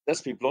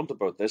let's be blunt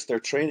about this, they're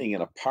training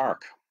in a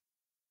park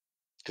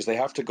because they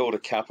have to go to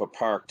Kappa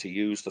Park to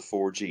use the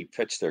 4G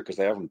pitch there because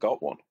they haven't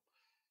got one.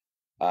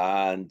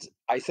 And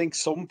I think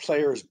some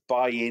players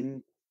buy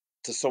in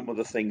to some of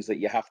the things that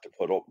you have to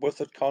put up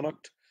with at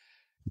Connacht.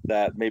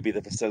 That maybe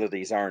the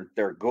facilities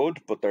they're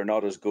good, but they're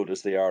not as good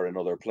as they are in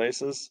other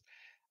places.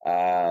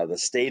 The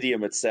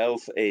stadium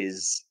itself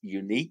is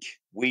unique.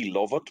 We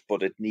love it,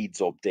 but it needs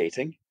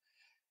updating.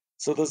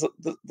 So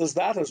there's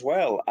that as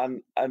well.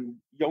 And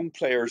young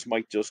players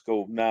might just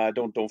go, nah,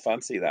 don't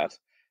fancy that.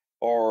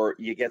 Or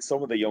you get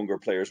some of the younger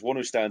players. One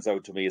who stands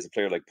out to me is a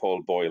player like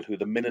Paul Boyle, who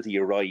the minute he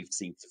arrived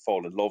seemed to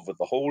fall in love with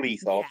the whole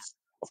ethos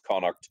of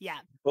Connacht. Yeah.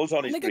 Pulls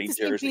on his green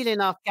jersey. I get the same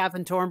feeling off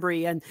Gavin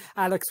Thornbury and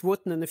Alex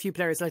Wotton and a few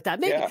players like that.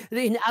 Maybe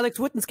in Alex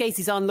Wotton's case,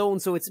 he's on loan,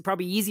 so it's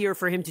probably easier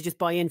for him to just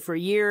buy in for a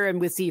year, and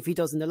we'll see if he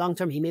does in the long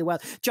term. He may well.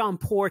 John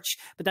Porch,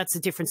 but that's a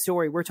different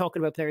story. We're talking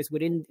about players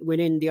within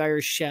the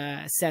Irish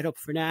setup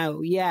for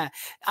now. Yeah.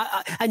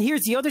 And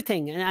here's the other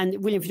thing,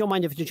 and William, if you don't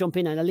mind if you jump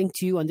in, and I'll link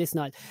to you on this,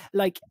 Niall.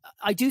 Like,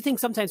 I do think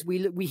sometimes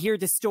we hear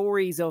the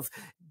stories of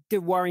the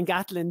Warren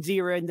Gatlin's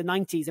era in the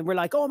 90s, and we're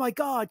like, oh my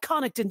God,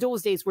 Connacht in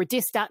those days were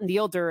this, that and the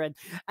other,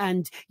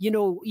 and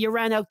you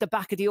ran out the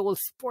back of the old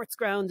sports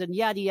ground and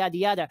yada yada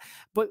yada.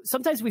 But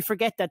sometimes we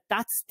forget that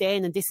that's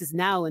then and this is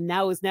now, and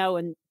now is now,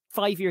 and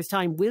 5 years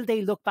time, will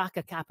they look back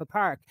at Kappa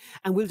Park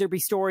and will there be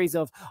stories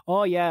of,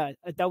 oh yeah,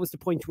 that was the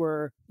point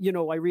where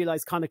I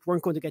realised Connacht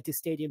weren't going to get this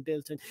stadium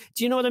built? And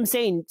do you know what I'm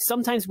saying?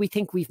 Sometimes we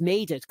think we've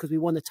made it because we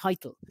won a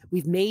title.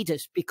 We've made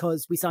it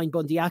because we signed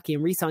Bundy Aki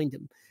and re-signed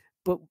him.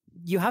 But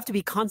you have to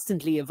be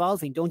constantly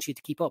evolving, don't you,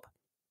 to keep up?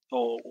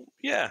 Oh,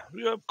 yeah,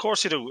 of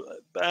course you do.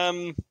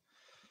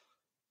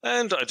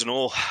 And I don't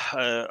know.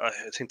 I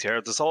think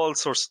there's all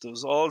sorts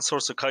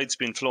of kites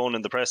being flown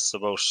in the press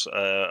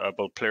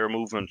about player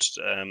movement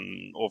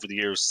over the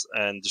years,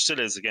 and there still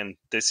is again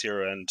this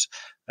year. And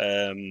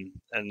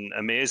an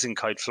amazing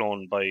kite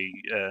flown by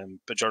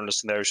a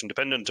journalist in the Irish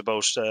Independent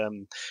about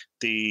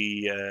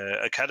the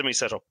academy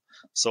setup.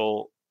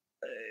 So.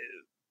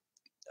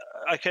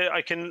 I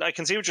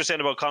can see what you're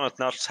saying about Connacht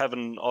not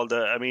having all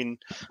the. I mean,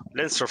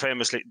 Leinster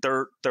famously,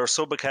 their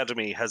sub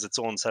academy has its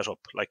own setup,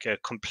 like a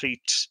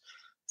complete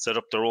set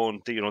up their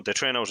own. They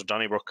train out of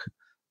Donnybrook.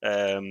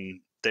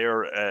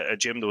 They're a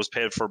gym that was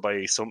paid for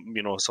by some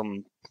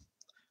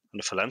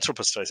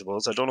philanthropist, I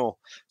suppose. I don't know.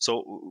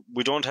 So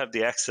we don't have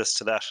the access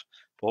to that.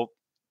 But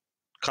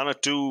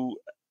Connacht do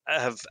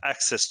have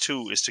access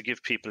to is to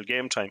give people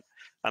game time,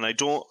 and I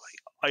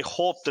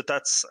hope that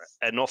that's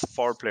enough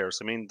for players.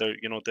 I mean,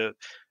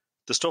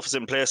 the stuff is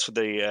in place for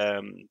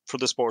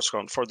the sports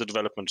ground, for the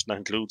development, and that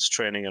includes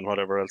training and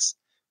whatever else.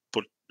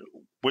 But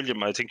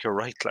William, I think you're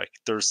right. Like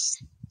there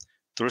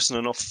isn't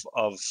enough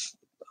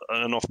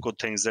good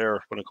things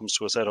there when it comes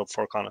to a setup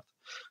for Connacht.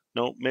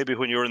 No, maybe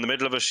when you're in the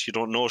middle of it, you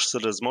don't notice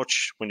it as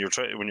much when you're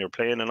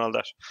playing and all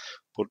that.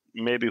 But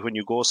maybe when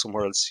you go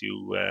somewhere else,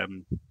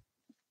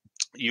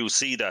 you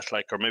see that,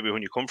 like, or maybe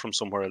when you come from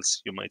somewhere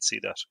else, you might see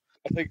that.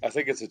 I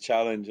think it's a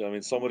challenge. I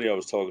mean, somebody I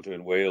was talking to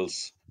in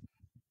Wales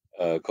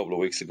a couple of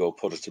weeks ago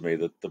put it to me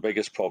that the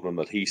biggest problem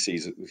that he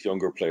sees with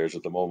younger players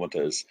at the moment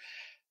is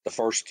the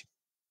first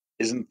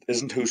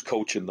isn't who's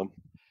coaching them,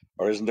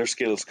 or isn't their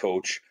skills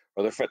coach,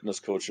 or their fitness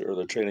coach, or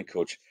their training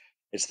coach.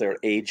 It's their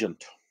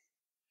agent.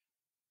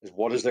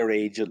 What is their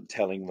agent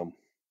telling them?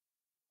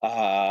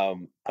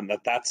 And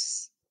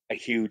that's a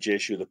huge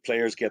issue. The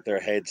players get their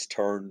heads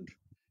turned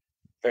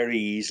very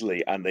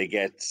easily, and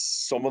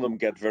some of them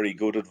get very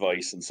good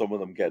advice, and some of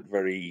them get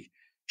very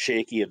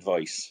shaky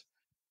advice.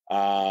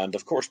 And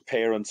of course,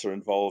 parents are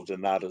involved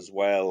in that as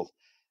well.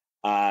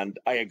 And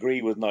I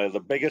agree with Niall.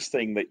 The biggest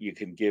thing that you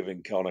can give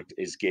in Connacht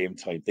is game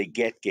time. They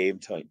get game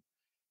time.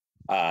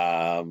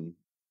 And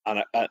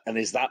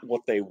is that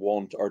what they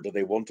want, or do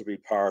they want to be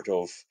part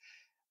of?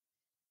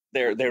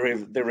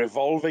 They're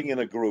evolving in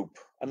a group,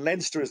 and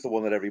Leinster is the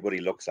one that everybody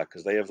looks at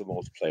because they have the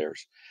most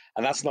players,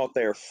 and that's not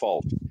their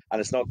fault. And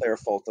it's not their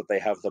fault that they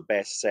have the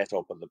best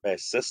setup and the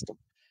best system.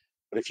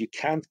 But if you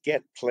can't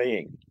get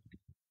playing,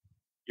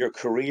 your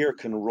career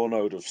can run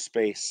out of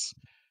space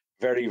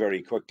very,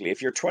 very quickly.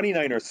 If you're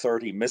 29 or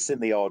 30, missing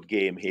the odd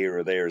game here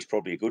or there is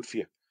probably good for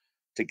you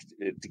to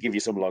give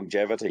you some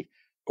longevity.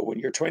 But when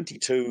you're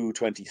 22,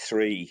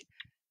 23,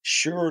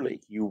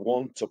 surely you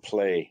want to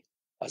play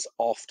as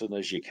often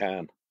as you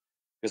can,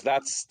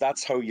 because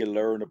that's how you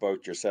learn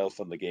about yourself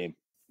and the game.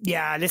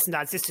 Yeah, listen,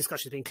 lads, this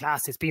discussion has been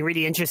class. It's been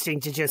really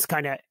interesting to just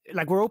kind of,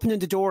 like, we're opening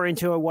the door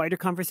into a wider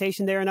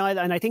conversation there, Niall,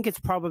 and I think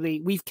it's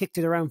probably, we've kicked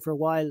it around for a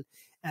while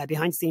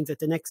behind the scenes at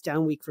the next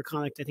down week for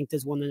Connacht. I think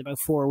there's one in about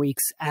 4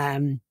 weeks.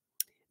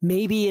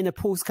 Maybe in a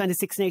post kind of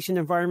Six Nation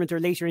environment or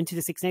later into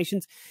the Six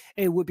Nations,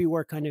 it would be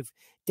worth kind of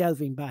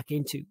delving back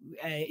into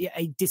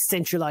a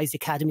decentralized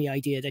academy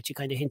idea that you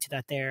kind of hinted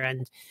at there.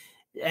 And,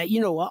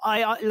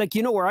 I like,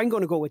 where I'm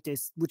going to go with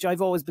this, which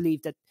I've always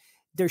believed that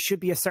there should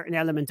be a certain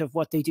element of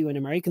what they do in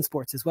American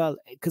sports as well,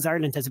 because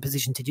Ireland has a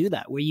position to do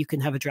that, where you can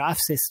have a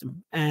draft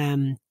system,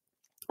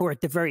 or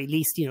at the very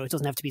least, it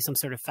doesn't have to be some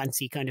sort of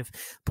fancy kind of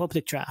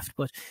public draft,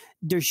 but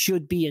there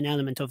should be an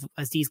element of,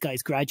 as these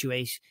guys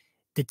graduate,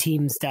 the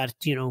teams that,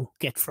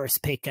 get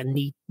first pick and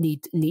need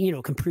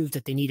can prove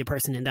that they need a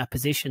person in that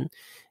position,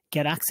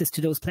 get access to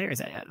those players.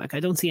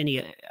 I don't see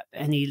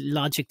any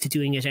logic to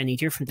doing it any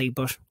differently,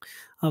 but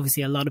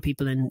obviously a lot of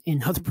people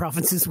in other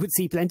provinces would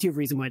see plenty of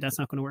reason why that's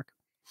not going to work.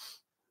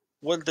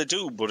 Well, they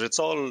do, but it's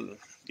all,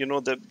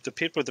 the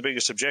people with the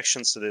biggest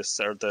objections to this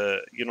are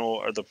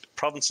the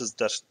provinces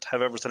that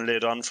have everything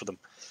laid on for them.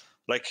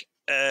 Like,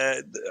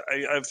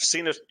 I've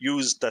seen it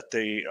used that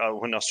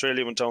when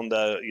Australia went down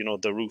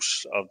the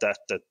route of that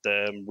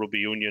rugby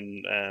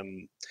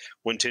union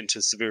went into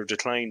severe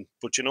decline.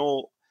 But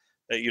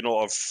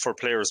for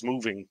players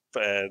moving,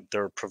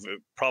 their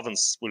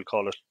province, we'll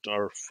call it,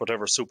 or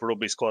whatever Super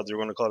Rugby squad you're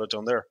going to call it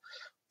down there.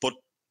 But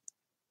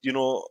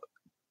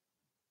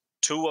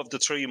 2 of the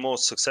 3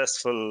 most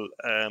successful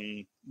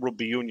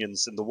rugby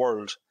unions in the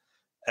world,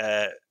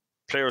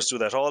 players do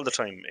that all the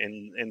time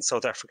in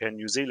South Africa and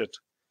New Zealand.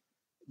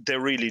 They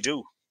really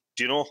do.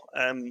 Do you know?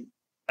 And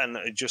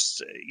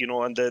just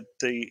and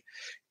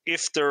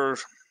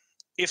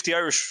if the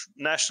Irish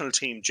national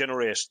team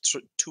generates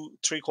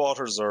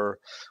 3/4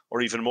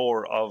 or even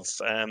more of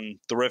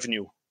the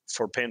revenue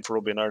for paying for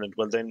rugby in Ireland,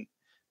 well then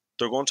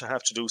they're going to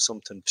have to do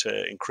something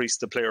to increase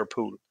the player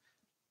pool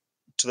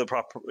to the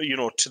proper,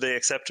 to the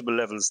acceptable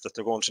levels that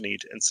they're going to need,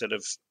 instead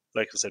of,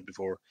 like I said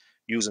before,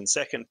 using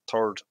second,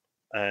 third,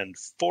 and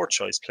fourth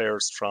choice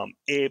players from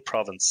a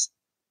province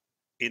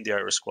in the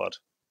Irish squad.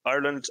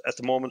 Ireland at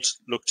the moment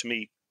look to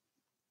me,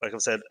 like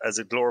I've said, as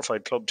a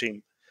glorified club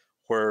team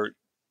where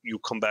you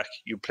come back,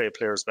 you play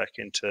players back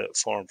into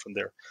form from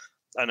there.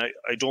 And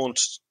I don't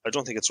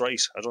think it's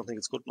right. I don't think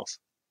it's good enough.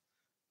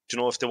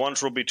 If they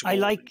want rugby to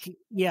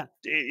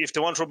if they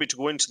want rugby to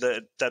go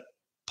into that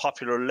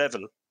popular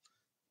level,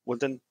 well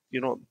then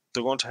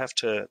they're going to have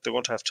to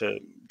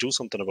do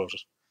something about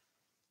it.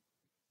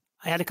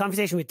 I had a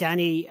conversation with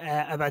Danny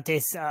about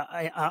this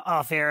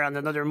off air on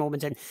another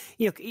moment, and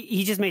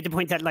he just made the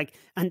point that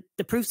and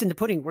the proof's in the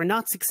pudding. We're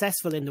not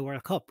successful in the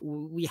World Cup.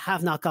 We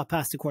have not got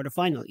past the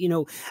quarterfinal.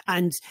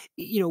 And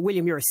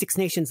William, you're a Six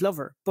Nations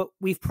lover, but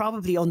we've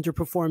probably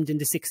underperformed in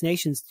the Six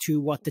Nations to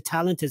what the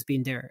talent has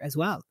been there as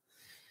well.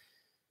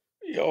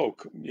 Oh,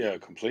 yeah,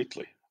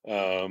 completely.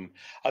 I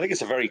think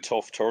it's a very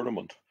tough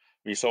tournament.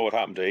 You saw what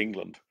happened to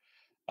England.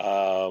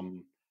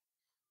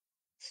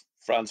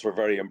 France were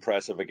very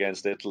impressive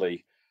against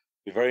Italy.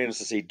 Be very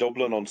interested to see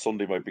Dublin on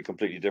Sunday. Might be a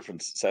completely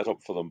different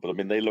setup for them, but I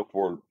mean they looked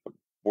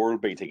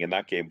world beating in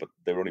that game, but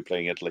they were only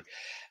playing Italy.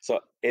 So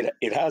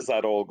it has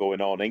that all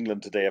going on.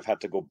 England today have had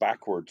to go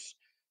backwards.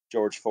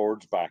 George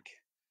Ford's back.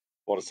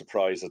 What a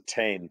surprise at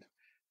 10.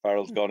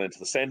 Farrell's gone into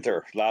the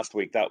centre last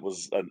week. That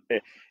was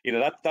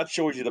that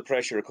shows you the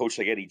pressure a coach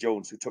like Eddie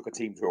Jones, who took a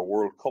team to a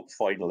World Cup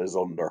final, is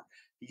under.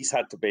 He's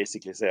had to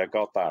basically say, I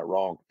got that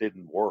wrong.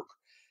 Didn't work.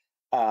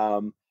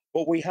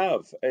 But we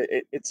have.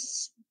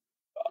 It's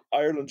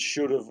Ireland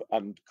should have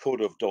and could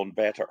have done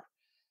better.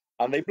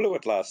 And they blew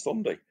it last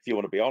Sunday, if you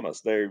want to be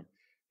honest.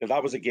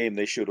 That was a game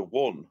they should have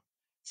won.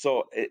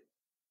 So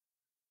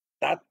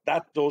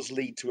that does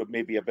lead to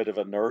maybe a bit of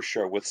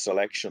inertia with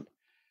selection.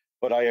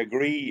 But I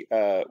agree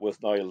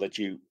with Niall that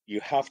you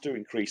have to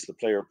increase the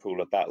player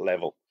pool at that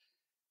level.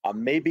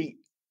 And maybe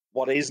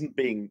what isn't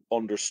being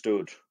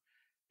understood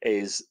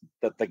is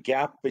that the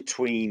gap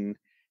between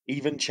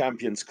even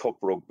Champions Cup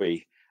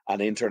rugby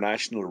and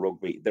international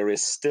rugby, there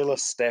is still a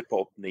step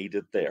up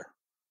needed there.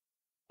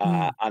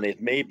 And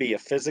it may be a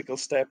physical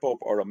step up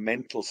or a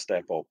mental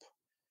step up.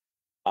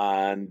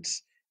 And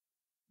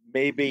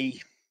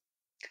maybe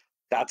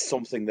that's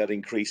something that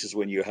increases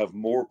when you have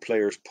more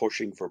players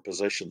pushing for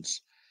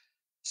positions.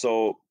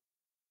 So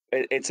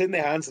it's in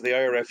the hands of the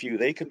IRFU.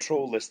 They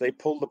control this. They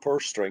pull the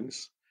purse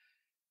strings.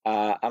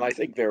 And I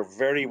think they're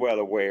very well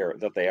aware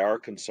that they are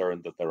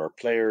concerned that there are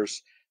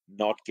players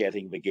not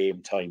getting the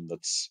game time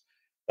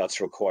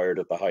that's required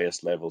at the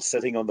highest level,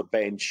 sitting on the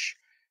bench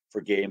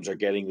for games or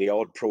getting the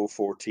odd Pro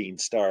 14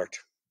 start.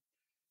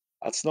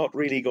 That's not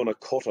really going to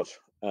cut it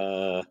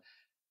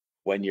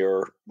when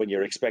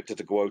you're expected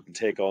to go out and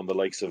take on the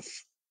likes of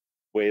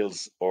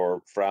Wales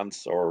or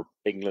France or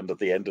England at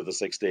the end of the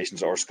Six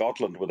Nations, or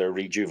Scotland with their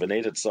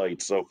rejuvenated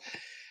side. So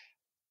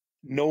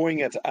knowing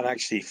it and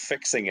actually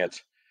fixing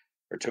it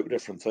are two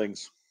different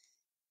things.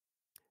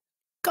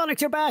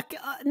 Connacht are back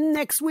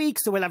next week,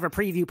 so we'll have a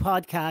preview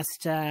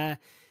podcast.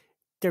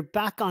 They're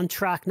back on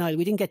track now.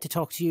 We didn't get to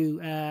talk to you,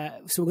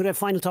 so we're going to have a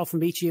final talk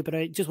from each of you, but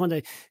I just want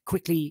to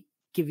quickly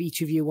give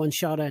each of you one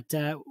shot at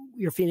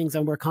your feelings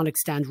on where Connacht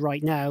stand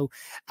right now.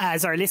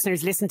 As our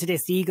listeners listen to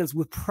this, the Eagles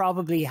will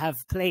probably have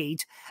played,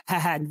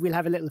 and we'll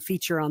have a little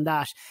feature on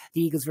that.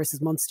 The Eagles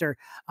versus Munster.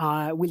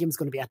 William's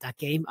going to be at that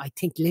game. I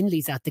think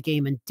Lindley's at the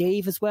game, and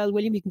Dave as well.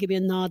 William, you can give me a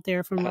nod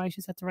there from right.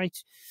 Is that the right?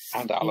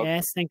 And Alan.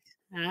 Yes, thank you.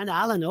 And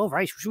Alan, oh,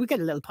 right. Should we get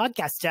a little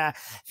podcast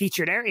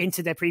feature there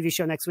into the preview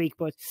show next week?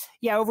 But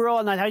yeah,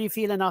 overall, Niall, how are you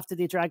feeling after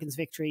the Dragons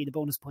victory, the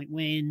bonus point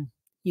win?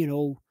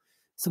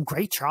 Some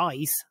great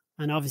tries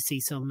and obviously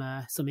some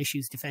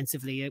issues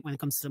defensively when it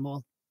comes to them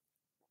all.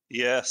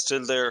 Yeah,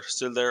 still there.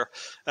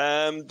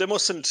 They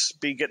mustn't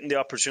be getting the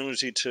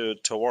opportunity to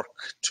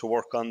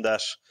work on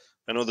that.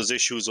 I know there's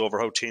issues over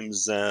how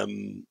teams are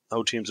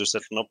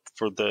setting up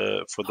for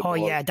the. Oh ball.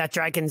 Yeah, that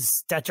Dragon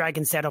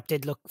setup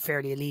did look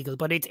fairly illegal,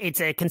 but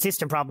it's a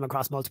consistent problem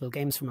across multiple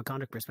games from a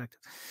Connacht perspective.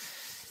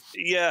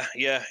 Yeah.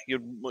 I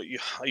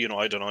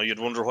don't know. You'd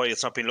wonder why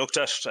it's not being looked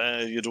at.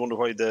 You'd wonder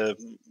why the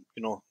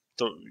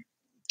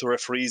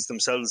referees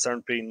themselves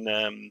aren't being.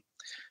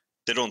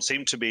 They don't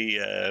seem to be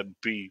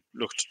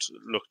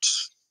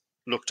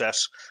looked at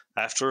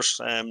after it.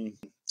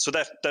 So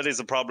that is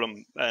a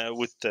problem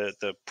with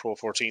the Pro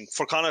 14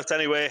 for Connacht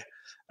anyway.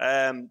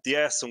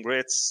 Some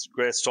great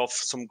stuff,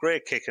 some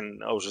great kicking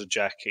out of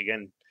Jack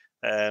again.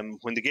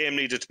 When the game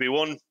needed to be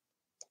won,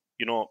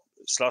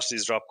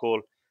 Sloshy's drop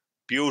goal,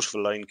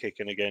 beautiful line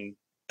kicking again.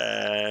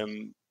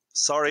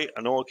 Sorry,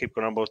 I know I keep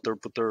going on about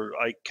there,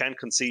 I can't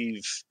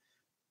conceive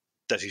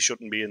that he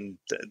shouldn't be in,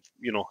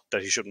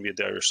 that he shouldn't be in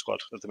the Irish squad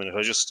at the minute.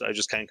 I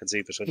just can't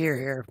conceive it.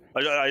 Here.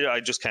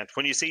 I just can't.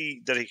 When you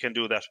see that he can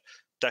do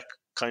that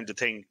kind of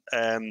thing,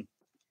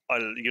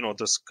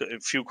 there's a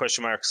few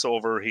question marks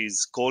over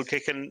his goal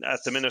kicking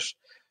at the minute,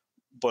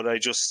 but I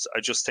just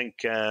think,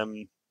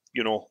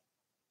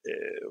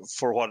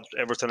 for what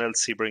everything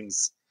else he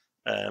brings,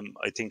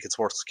 I think it's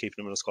worth keeping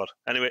him in the squad.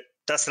 Anyway,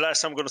 that's the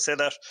last time I'm going to say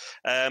that.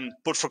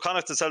 But for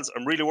Connacht themselves,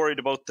 I'm really worried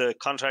about the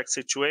contract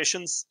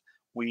situations.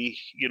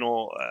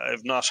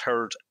 I've not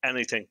heard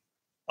anything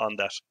on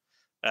that,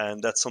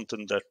 and that's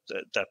something that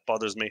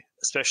bothers me,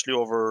 especially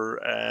over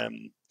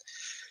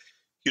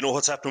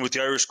what's happening with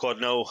the Irish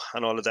squad now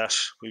and all of that.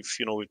 We've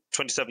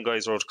 27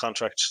 guys are out of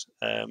contract,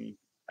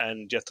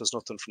 and yet there's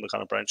nothing from the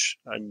Connacht branch.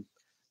 I'm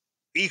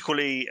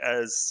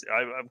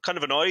kind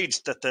of annoyed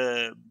that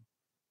the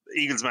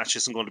Eagles match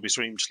isn't going to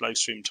be live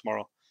streamed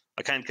tomorrow.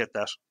 I can't get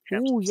that.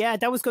 Oh, yeah,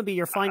 that was going to be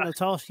your final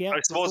thought. Yeah,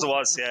 I suppose it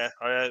was. Yeah,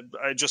 I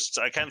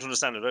can't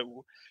understand it.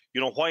 You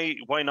know,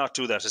 why not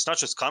do that? It's not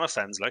just Connacht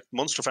fans, like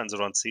Munster fans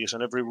would want to see it,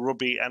 and every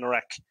rugby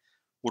anorak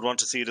would want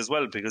to see it as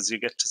well, because you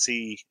get to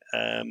see,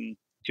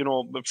 you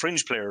know,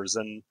 fringe players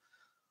and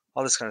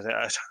all this kind of thing.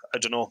 I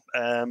don't know.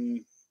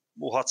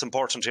 What's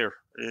important here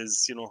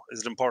is, you know,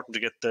 is it important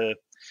to get the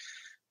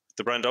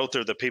brand out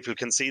there that people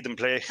can see them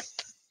play?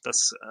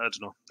 That's, I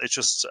don't know. It's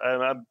just,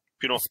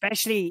 you know,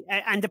 especially,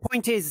 and the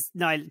point is,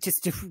 Niall,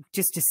 just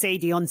to say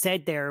the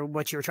unsaid there,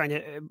 what you're trying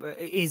to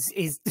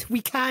is we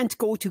can't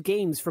go to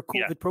games for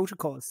COVID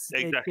protocols.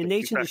 Exactly, the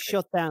nation is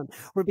shut down.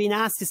 We're being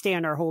asked to stay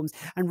in our homes,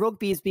 and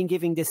rugby has been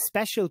given this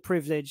special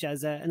privilege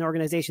as an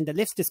organisation that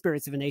lifts the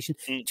spirits of a nation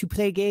to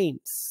play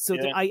games. So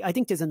I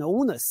think there's an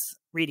onus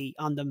really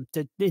on them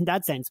in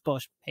that sense.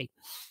 But hey,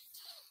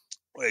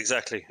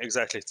 exactly.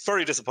 It's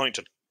very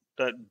disappointing.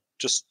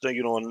 Just,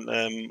 you know,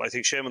 and I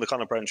think shame on the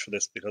Connacht branch for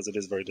this, because it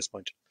is very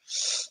disappointing.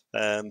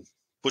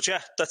 But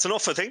yeah, that's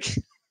enough, I think.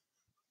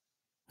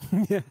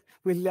 Yeah,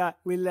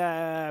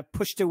 we'll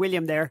push to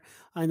William there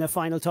on a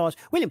final thought.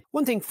 William,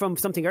 one thing from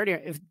something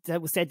earlier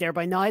that was said there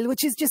by Niall,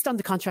 which is just on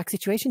the contract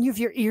situation. You have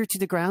your ear to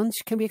the ground.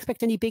 Can we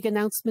expect any big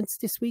announcements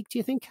this week, do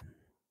you think?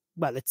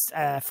 Well, it's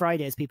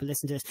Friday as people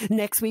listen to this.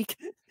 Next week?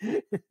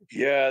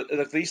 Yeah,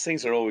 look, these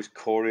things are always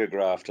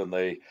choreographed, and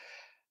they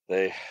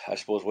I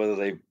suppose whether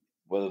they're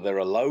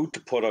allowed to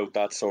put out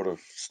that sort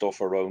of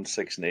stuff around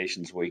Six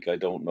Nations week, I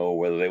don't know.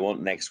 Whether they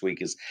want next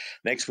week is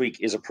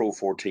a Pro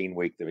 14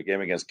 week. They have a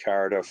game against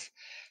Cardiff.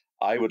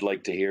 I would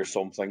like to hear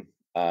something,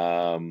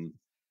 because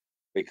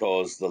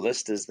the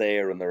list is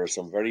there and there are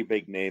some very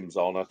big names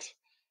on it.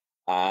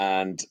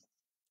 And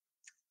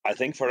I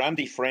think for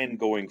Andy Friend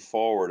going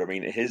forward, I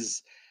mean,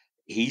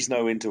 he's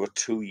now into a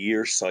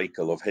 2-year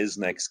cycle of his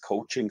next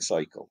coaching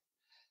cycle.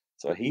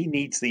 So he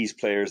needs these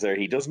players there.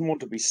 He doesn't want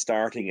to be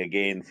starting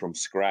again from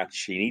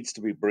scratch. He needs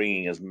to be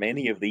bringing as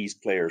many of these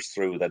players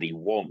through that he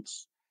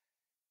wants,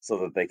 so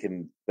that they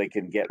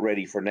can get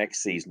ready for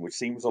next season, which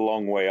seems a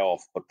long way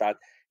off. But that,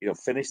 you know,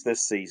 finish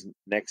this season,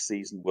 next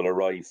season will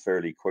arrive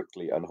fairly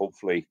quickly, and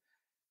hopefully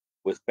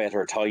with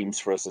better times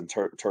for us in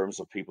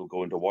terms of people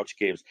going to watch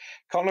games.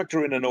 Connacht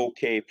are in an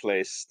okay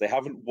place. They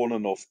haven't won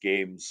enough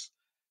games,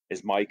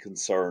 is my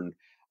concern.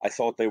 I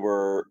thought they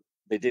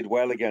did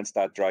well against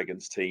that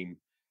Dragons team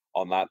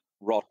on that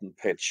rotten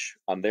pitch,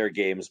 and their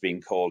game is being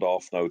called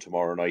off now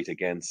tomorrow night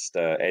against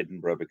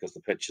Edinburgh, because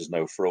the pitch is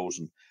now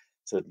frozen.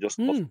 So it just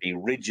must be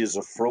ridges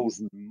of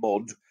frozen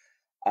mud.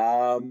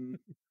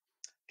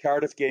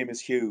 Cardiff game is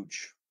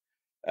huge.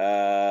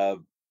 They're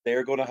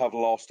going to have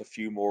lost a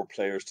few more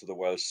players to the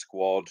Welsh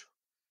squad,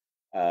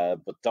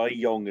 but Dai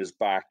Young is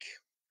back.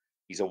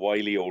 He's a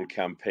wily old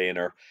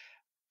campaigner.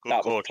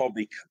 Good coach. I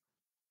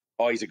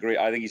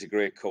think he's a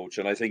great coach,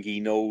 and I think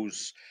he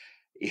knows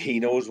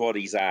what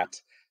he's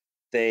at.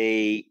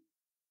 They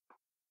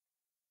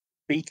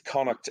beat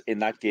Connacht in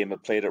that game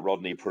that played at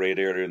Rodney Parade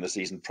earlier in the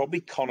season.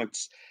 Probably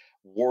Connacht's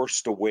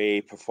worst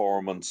away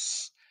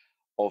performance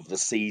of the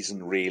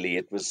season, really.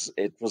 It was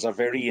a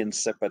very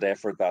insipid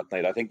effort that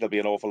night. I think they'll be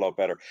an awful lot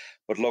better.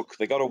 But look,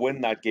 they got to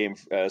win that game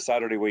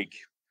Saturday week.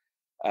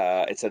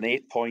 It's an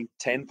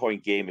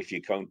 10-point game if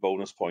you count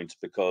bonus points,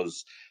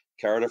 because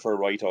Cardiff are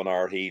right on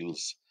our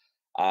heels.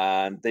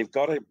 And they've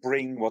got to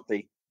bring what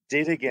they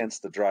did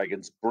against the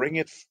Dragons, bring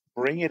it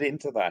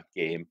into that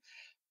game,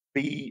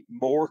 be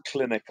more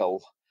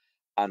clinical,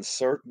 and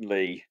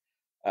certainly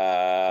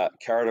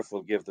Cardiff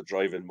will give the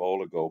drive-in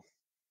maul a go,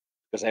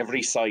 because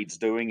every side's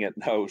doing it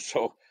now.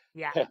 So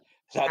yeah,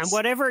 and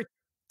whatever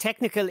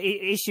technical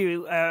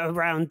issue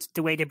around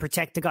the way they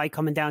protect the guy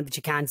coming down, that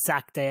you can't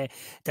sack the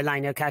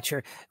line-out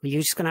catcher, well,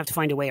 you're just going to have to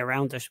find a way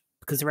around it,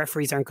 because the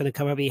referees aren't going to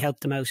probably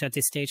help them out at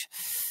this stage.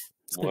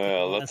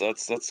 Well,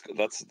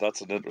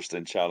 that's an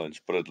interesting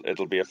challenge, but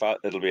it'll be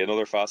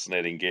another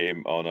fascinating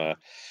game on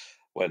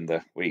when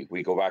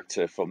we go back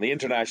from the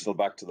international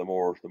back to the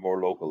more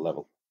local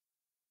level.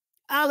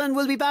 Alan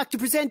will be back to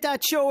present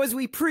that show as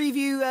we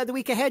preview the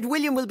week ahead.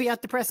 William will be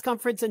at the press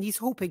conference, and he's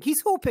hoping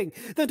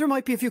that there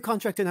might be a few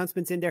contract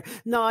announcements in there.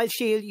 Niall,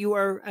 Sheil, you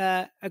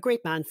are a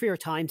great man for your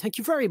time. Thank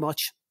you very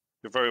much.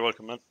 You're very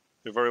welcome, man.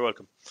 You're very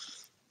welcome.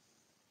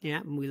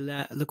 Yeah, and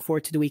we'll look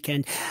forward to the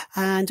weekend.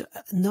 And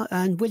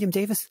William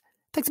Davies,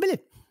 thanks a million.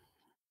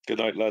 Good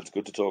night, lads.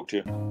 Good to talk to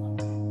you.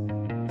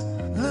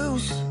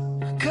 Loose,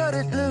 cut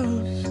it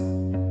loose.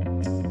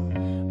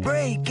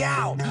 Break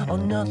out or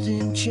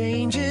nothing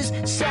changes.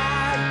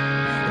 Side